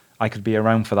little, I could be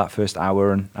around for that first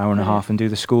hour and a half and do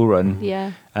the school run.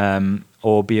 Yeah.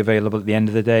 Or be available at the end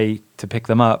of the day to pick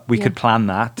them up. We could plan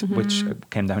that, which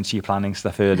came down to you planning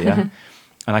stuff earlier.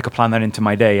 And I could plan that into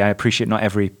my day. I appreciate not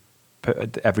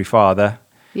every father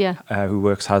who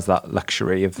works has that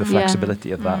luxury of the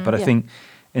flexibility of that. But I think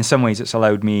in some ways it's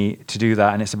allowed me to do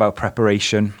that, and it's about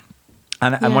preparation.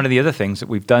 And one of the other things that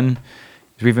we've done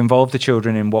is we've involved the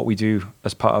children in what we do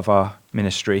as part of our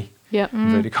ministry,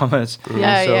 inverted commas. So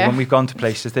when we've gone to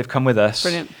places, they've come with us.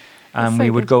 Brilliant. And we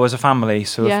would go as a family.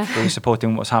 So if we were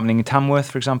supporting what's happening in Tamworth,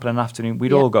 for example, in the afternoon,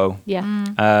 we'd all go.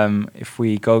 If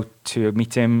we go to a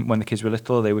meeting when the kids were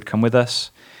little, they would come with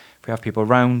us. If we have people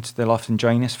around, they'll often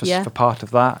join us for part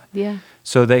of that.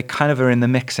 So they kind of are in the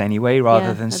mix anyway,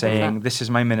 rather than saying, this is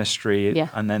my ministry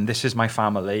and then this is my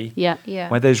family.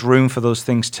 Where there's room for those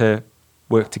things to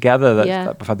work together,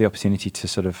 that we've had the opportunity to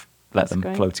sort of let them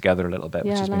flow together a little bit,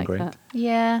 which has been great. That.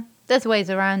 Yeah, there's ways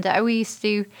around it. We used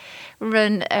to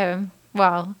run,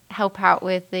 help out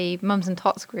with the Mums and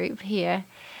Tots group here.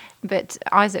 But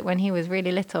Isaac, when he was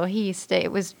really little,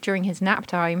 it was during his nap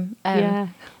time.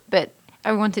 But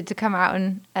I wanted to come out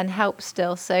and help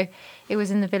still. So it was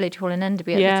in the village hall in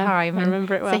Enderby at the time. I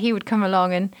remember it well. So he would come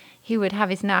along and he would have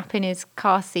his nap in his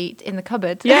car seat in the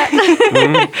cupboard. Yeah.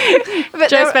 But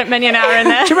Joe spent many an hour in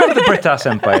there. Do you remember the Britas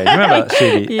Empire? Do you remember that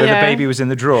CD? Where the baby was in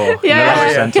the drawer in the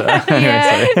leisure centre?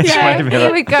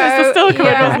 Here we go. It's the store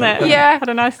cupboard, wasn't it? Yeah. Had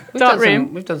a nice dark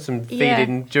room. We've done some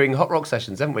feeding during hot rock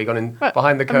sessions, haven't we? Gone in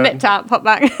behind the curtain. Nipped out, popped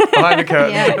back. Behind the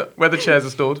curtain, where the chairs are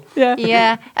stored.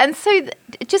 Yeah. And so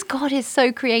just God is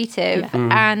so creative.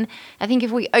 And I think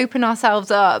if we open ourselves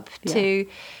up to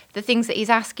the things that he's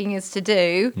asking us to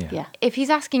do, if he's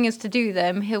asking us to do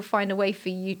them, he'll find a way for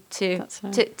you to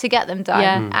get them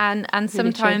done. And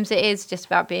sometimes it is just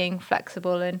about being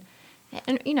flexible and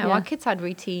you know, our kids had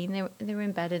routine. They were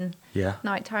in bed in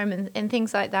night time and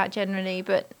things like that generally.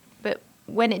 But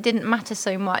when it didn't matter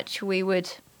so much,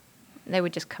 they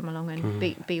would just come along and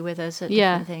be with us at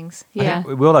different things. I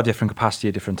think we all have different capacity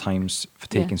at different times for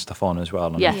taking stuff on as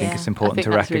well. And I think it's important to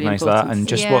recognise that. And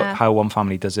just how one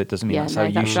family does it doesn't mean that's how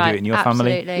you should do it in your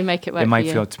family. You make it work. It might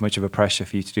feel too much of a pressure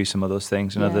for you to do some of those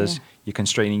things, and others you're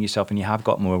constraining yourself, and you have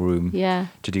got more room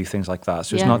to do things like that.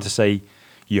 So it's not to say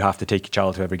you have to take your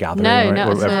child to every gathering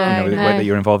that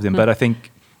you're involved in, but I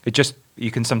think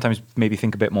you can sometimes maybe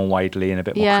think a bit more widely and a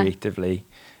bit more creatively,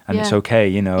 and it's okay,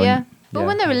 you know. But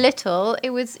when they were little, it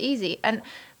was easy.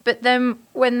 But then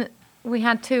when we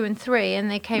had 2 and 3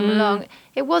 and they came along,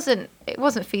 it wasn't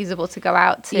feasible to go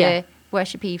out to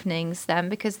worship evenings then,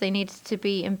 because they needed to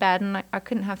be in bed, and I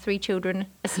couldn't have 3 children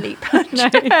asleep at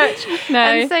church. No.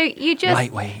 And so you just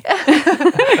lightweight.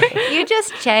 you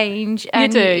just change,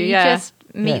 and you just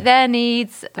meet their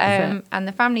needs, and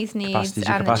the family's needs,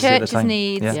 and the church's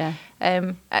needs.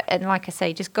 And like I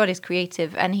say, just God is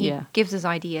creative, and He gives us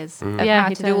ideas of how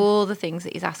to do all the things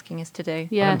that He's asking us to do.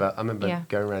 I remember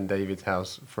going around David's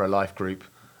house for a life group,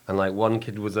 and like one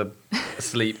kid was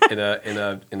asleep in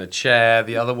a chair,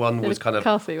 the other one was kind of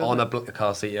on a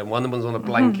car seat, and one was on a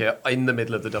blanket in the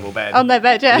middle of the double bed. On their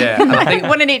bed, and I think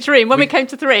one in each room. When we came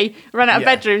to 3, we ran out of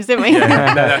bedrooms, didn't we? No,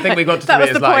 I think we got to 3. That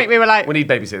was the point. We were like, we need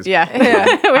babysitters.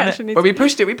 But we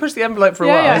pushed the envelope for a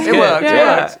while. It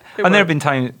worked. And there have been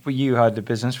times where you had a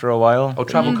business for a while. Oh,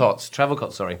 travel cots,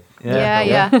 sorry. Sorry.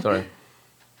 You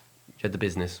had the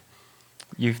business.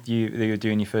 You were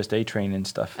doing your first aid training and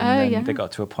stuff, and then they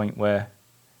got to a point where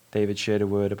David shared a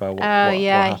word about what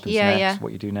happens next,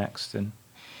 what you do next, and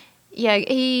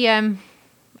he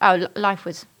life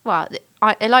was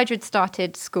Elijah had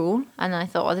started school, and I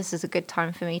thought, this is a good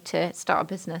time for me to start a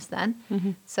business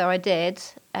then. So I did,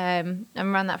 and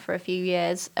ran that for a few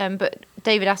years. But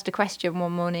David asked a question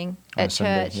one morning at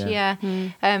church.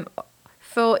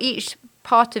 For each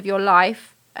part of your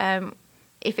life,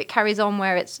 if it carries on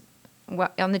where it's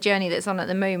on the journey that's on at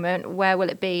the moment, where will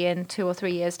it be in 2 or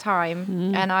 3 years'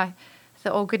 time? And I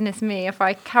thought, oh goodness me, if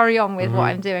I carry on with what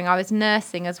I'm doing, I was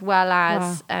nursing as well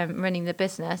as running the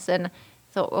business, and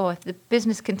thought, if the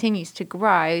business continues to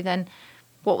grow, then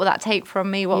what will that take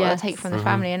from me? What will that take from the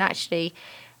family? And actually,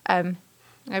 I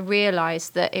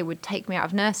realised that it would take me out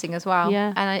of nursing as well,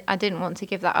 and I didn't want to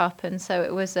give that up. And so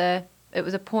it was a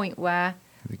point where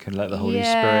we could let the Holy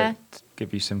Spirit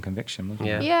give you some conviction, wasn't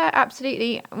it? Yeah,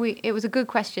 absolutely. It was a good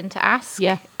question to ask,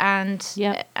 and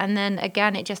then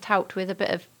again, it just helped with a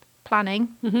bit of planning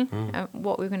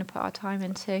what we were going to put our time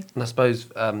into. And I suppose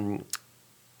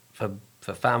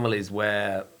for families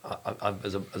where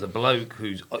as a bloke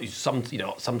who's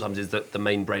sometimes is the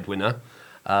main breadwinner,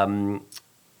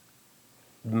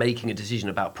 making a decision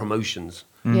about promotions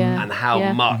and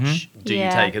how much do you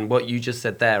take, and what you just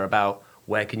said there about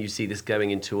where can you see this going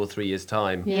in 2 or 3 years'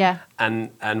 time? Yeah. And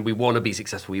we want to be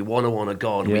successful. We want to honour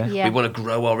God. Yeah. We want to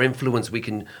grow our influence. We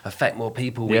can affect more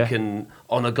people. Yeah. We can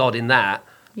honour God in that.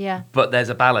 Yeah. But there's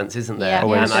a balance, isn't there? Yeah.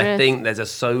 Always. And I There is. think there's a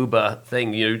sober thing.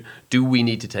 Do we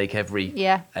need to take every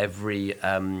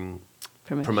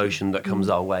promotion that comes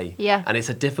our way? Yeah. And it's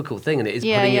a difficult thing, and it is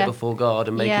Yeah, putting yeah. it before God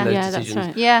and making Yeah. those Yeah, that's decisions.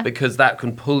 right. Yeah. Because that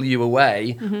can pull you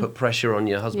away, put pressure on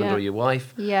your husband Yeah. or your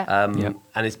wife. Yeah.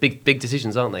 And it's big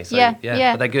decisions, aren't they? So, Yeah, yeah.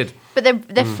 yeah. But they're good. But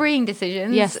they're freeing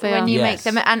decisions Yes, they when are. you Yes. make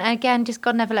them. And again, just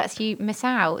God never lets you miss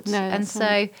out. No, and that's so,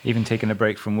 right. Even taking a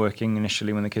break from working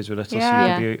initially when the kids were little,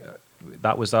 Yeah. so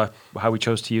that was how we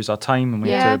chose to use our time, and we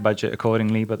Yeah. had to budget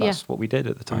accordingly. But that's Yeah. what we did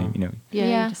at the time. Yeah,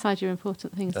 Yeah. you decide your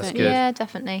important things. That's don't good. you? yeah,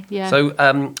 definitely. Yeah. So,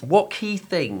 what key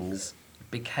things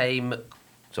became...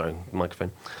 Sorry,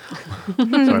 microphone.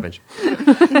 Sorry, Benj.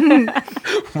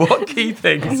 What key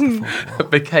things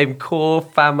became core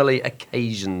family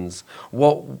occasions?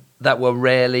 What that were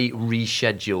rarely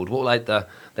rescheduled? What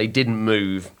they didn't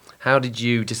move? How did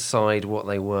you decide what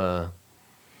they were?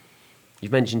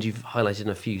 You've mentioned you've highlighted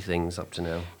a few things up to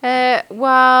now.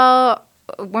 Well,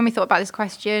 when we thought about this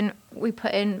question, we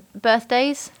put in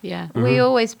birthdays. Yeah. We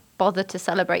always bother to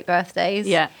celebrate birthdays.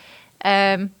 Yeah.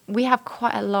 We have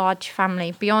quite a large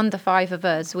family. Beyond the 5 of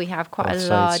us, we have quite Both a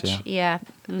sides,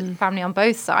 large family on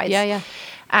both sides. Yeah, yeah.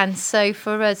 And so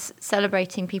for us,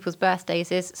 celebrating people's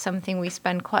birthdays is something we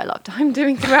spend quite a lot of time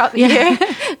doing throughout the year.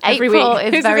 Every April week.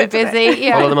 is Who's very it today? busy.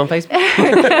 Yeah. Follow them on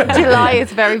Facebook. July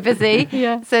is very busy.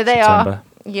 Yeah. So they September.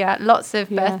 are, lots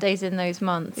of Yeah. birthdays in those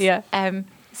months. Yeah.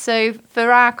 So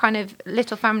for our kind of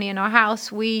little family in our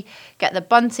house, we get the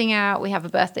bunting out. We have a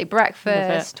birthday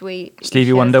breakfast.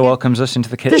 Stevie Wonder welcomes us into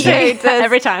the kitchen.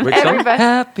 Every time. Which song? Everybody-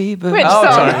 Happy birthday. Which Oh,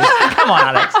 song? sorry. Come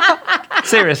on, Alex.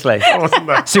 Seriously.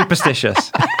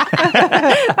 Superstitious.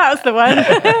 That was the one.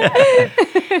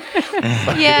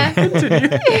 Yeah.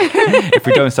 If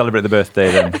we don't celebrate the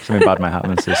birthday, then something bad might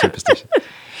happen. So superstitious.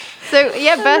 So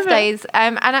yeah, birthdays.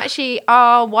 And actually,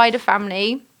 our wider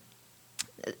family,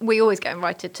 we always get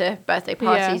invited to birthday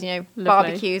parties. Yeah, You know, lovely.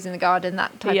 barbecues in the garden,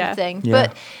 that type Yeah. of thing.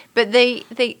 Yeah. But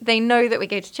they know that we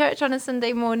go to church on a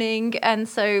Sunday morning, and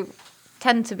so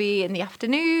tend to be in the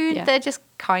afternoon. Yeah. They're just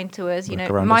kind to us. You Work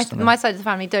know, around my us, don't they? my side of the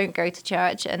family don't go to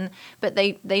church, but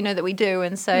they know that we do,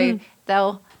 and so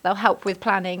they'll help with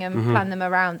planning and plan them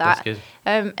around that. That's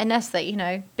good. Unless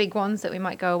they big ones that we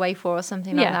might go away for or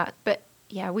something like Yeah. that. But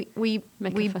yeah, we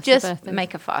Make a we fuss of just birthdays.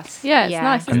 make a fuss. Yeah, it's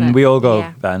nice, isn't And it? we all go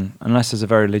Yeah. then, unless there's a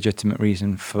very legitimate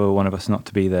reason for one of us not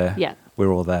to be there. Yeah.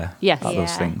 We're all there Yes. at those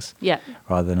Yeah. things. Yeah.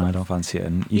 Rather than I don't fancy it,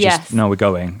 and you Yes. just know we're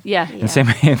going. Yeah. And same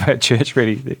way about church,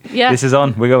 really. Yeah. This is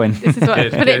on. We're going. This is what,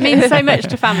 Good, but it good. means so much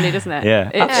to family, doesn't it? Yeah,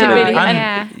 It absolutely. really, And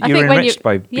Yeah. I you're think when enriched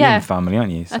by being yeah. family,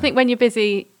 aren't you? So- I think when you're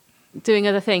busy doing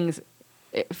other things,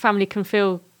 family can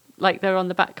feel like they're on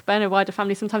the back burner, wider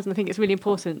family sometimes, and I think it's really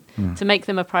important to make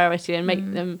them a priority and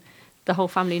make them, the whole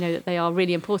family, know that they are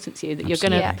really important to you, that you're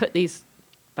going to Absolutely. put these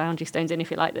boundary stones in,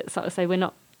 if you like, that sort of say, we're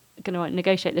not going to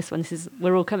negotiate this one,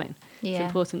 we're all coming. It's Yeah.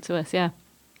 important to us, yeah.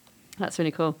 That's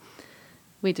really cool.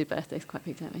 We do birthdays quite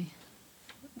big, don't we?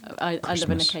 I love an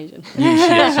Christmas. occasion.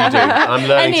 Yes, you do. I'm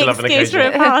learning Any to love an excuse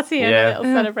occasion. for a party and Yeah. a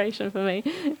little celebration for me.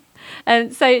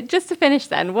 So just to finish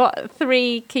then, what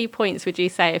 3 key points would you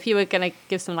say, if you were going to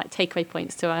give some takeaway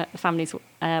points to our families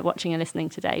watching and listening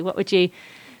today, what would you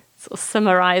sort of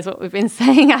summarise what we've been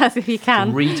saying as, if you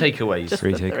can? 3 takeaways. Just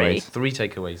Three the takeaways. 3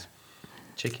 takeaways.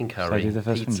 Chicken Shall I curry, do the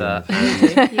first one, pizza,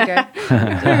 You go.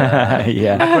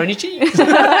 yeah. macaroni cheese.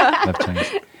 Love times.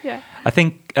 Yeah. I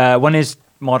think one is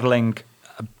modeling,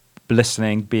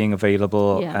 listening, being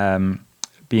available, Yeah.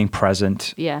 being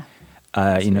present. Yeah. You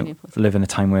That's know, really important. live in a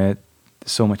time where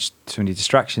there's so many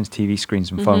distractions, TV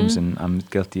screens and phones, and I'm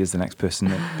guilty as the next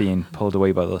person of being pulled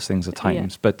away by those things at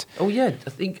times. But Oh yeah, I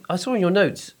think I saw in your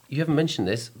notes you haven't mentioned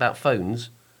this about phones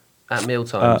at meal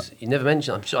times. You never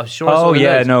mentioned. I'm sure I saw. Oh, in the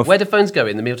yeah, notes. no. Where do phones go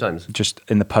in the meal times? just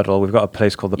in the puddle, we've got a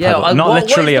place called the Yeah, puddle. Not what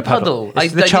literally is a the puddle. puddle?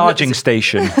 It's the charging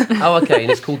station. Oh, okay,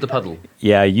 and it's called the puddle.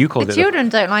 Yeah, you called The it children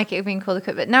don't like it being called a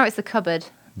cupboard, but now it's the cupboard.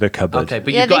 the cupboard. Okay,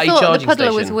 but yeah, you've got they a thought the charging puddler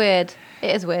station. was weird.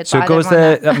 It is weird. So but it I don't goes mind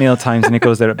there that. at meal times and it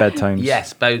goes there at bedtimes.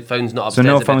 Yes, phones not upstairs. So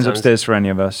no at phones bedtimes. upstairs for any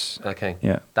of us. Okay.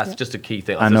 Yeah. That's just a key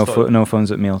thing. And no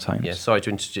phones at meal times. Yeah, sorry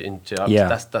to interrupt. Yeah.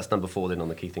 That's number 4 then on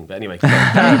the key thing. But anyway, carry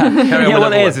on Yeah, with well,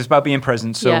 number it one. is. It's about being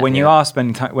present. So Yeah. when you are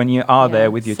spending time, when you are there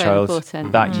with your so child,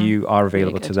 important. that you are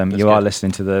available Really to good. them, That's you are good.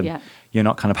 listening to them. Yeah. You're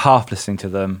not kind of half listening to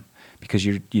them because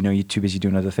you're too busy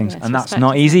doing other things. And that's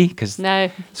not easy, because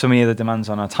so many of the demands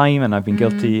on our time, and I've been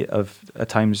guilty of at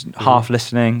times half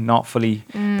listening, not fully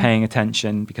paying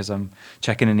attention because I'm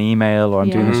checking an email or I'm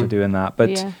doing this or doing that.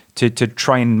 But to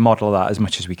try and model that as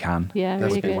much as we can. Yeah, that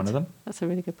really would be good. one of them. That's a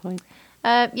really good point.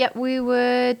 We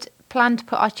would plan to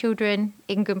put our children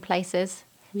in good places.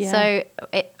 Yeah. So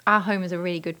our home is a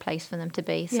really good place for them to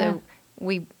be. So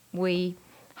we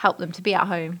help them to be at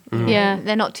home. Yeah,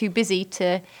 they're not too busy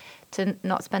to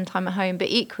not spend time at home. But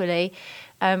equally,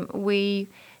 we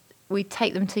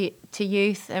take them to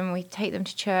youth, and we take them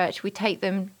to church. We take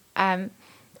them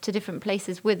to different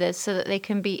places with us, so that they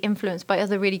can be influenced by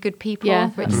other really good people.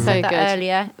 Yeah, Richard said that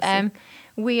earlier.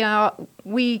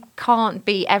 We can't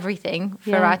be everything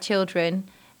for our children,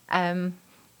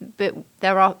 but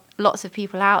there are lots of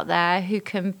people out there who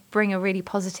can bring a really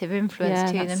positive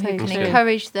influence to them, who can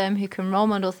encourage them, who can role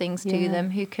model things to them,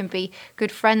 who can be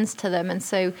good friends to them. And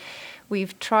so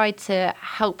we've tried to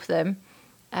help them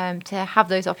to have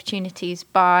those opportunities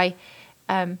by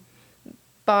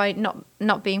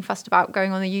not being fussed about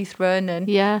going on the youth run, and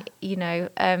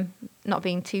not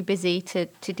being too busy to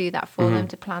do that for them,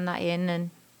 to plan that in.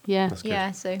 And so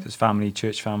there's family,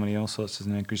 church family, all sorts,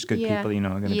 isn't it? Just good people, are going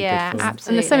to be good for them. Absolutely.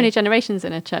 And there's so many generations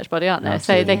in a church body, aren't there?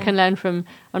 Absolutely. So they can learn from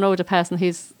an older person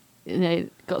who's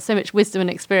got so much wisdom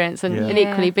and experience, and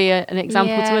equally be an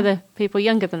example to other people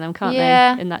younger than them, can't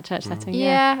they, in that church setting?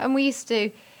 And we used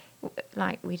to,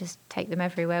 we just take them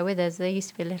everywhere with us. There used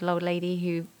to be a little old lady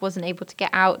who wasn't able to get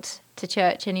out to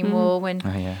church anymore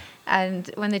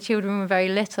and when the children were very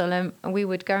little, and we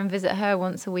would go and visit her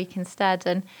once a week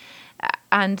instead,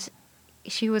 and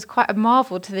she was quite a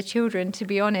marvel to the children, to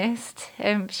be honest.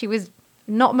 She was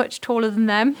not much taller than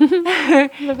them.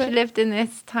 She lived in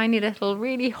this tiny little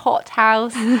really hot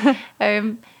house,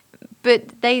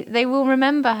 but they will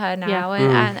remember her now,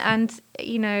 and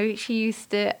she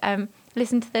used to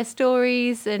listen to their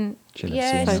stories, and she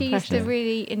used to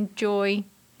really enjoy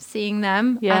seeing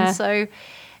them. And so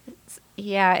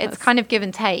it's kind of give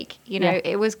and take.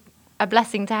 It was a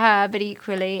blessing to her, but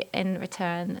equally in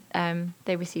return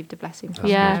they received a blessing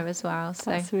from her as well. So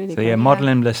that's really great.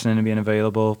 Modeling, listening and being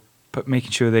available, but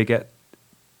making sure they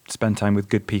spend time with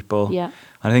good people. And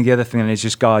I think the other thing is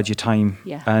just guard your time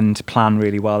and plan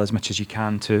really well as much as you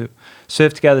can to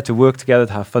serve together, to work together,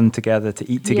 to have fun together, to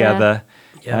eat together,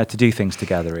 to do things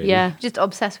together, really. Just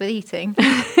obsessed with eating.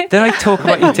 Did I talk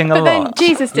about eating a lot? But then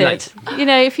Jesus did.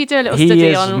 If you do a little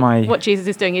study on what Jesus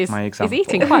is doing, he's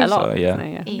eating quite a lot.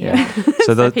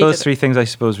 So, so those three things, I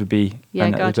suppose, would be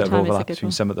and a bit of overlap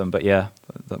between some of them, but that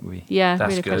would be that's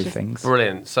really good. Things.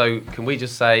 Brilliant. So can we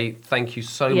just say thank you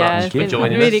so much for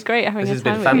joining us? Really great having this has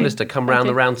been fabulous to come round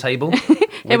the round table.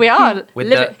 Here we are,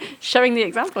 showing the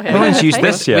example here. No one's used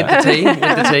this yet. With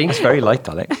the team. It's very light,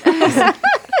 Alex.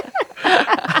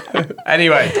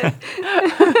 Anyway,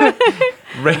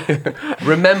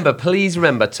 please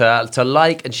remember to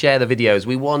like and share the videos.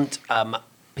 We want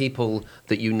people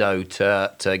that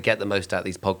to get the most out of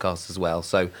these podcasts as well.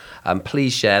 So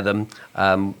please share them,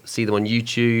 see them on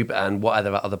YouTube and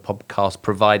whatever other podcast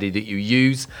provider that you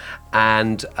use.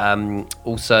 And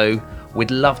also,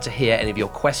 we'd love to hear any of your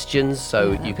questions.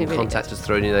 So you can contact us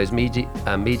through any of those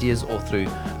medias or through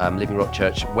Living Rock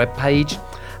Church webpage.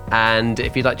 And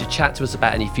if you'd like to chat to us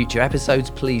about any future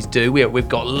episodes, please do. We've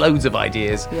got loads of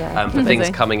ideas for things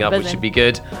coming up, which should be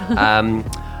good.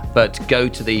 But go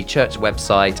to the church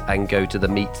website and go to the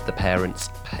Meet the Parents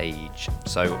page.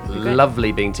 So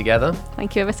lovely being together.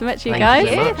 Thank you ever so much, you guys.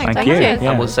 Thank you.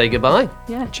 And we'll say goodbye.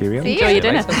 Cheerio. Enjoy your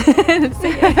dinner. See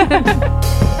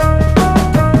you.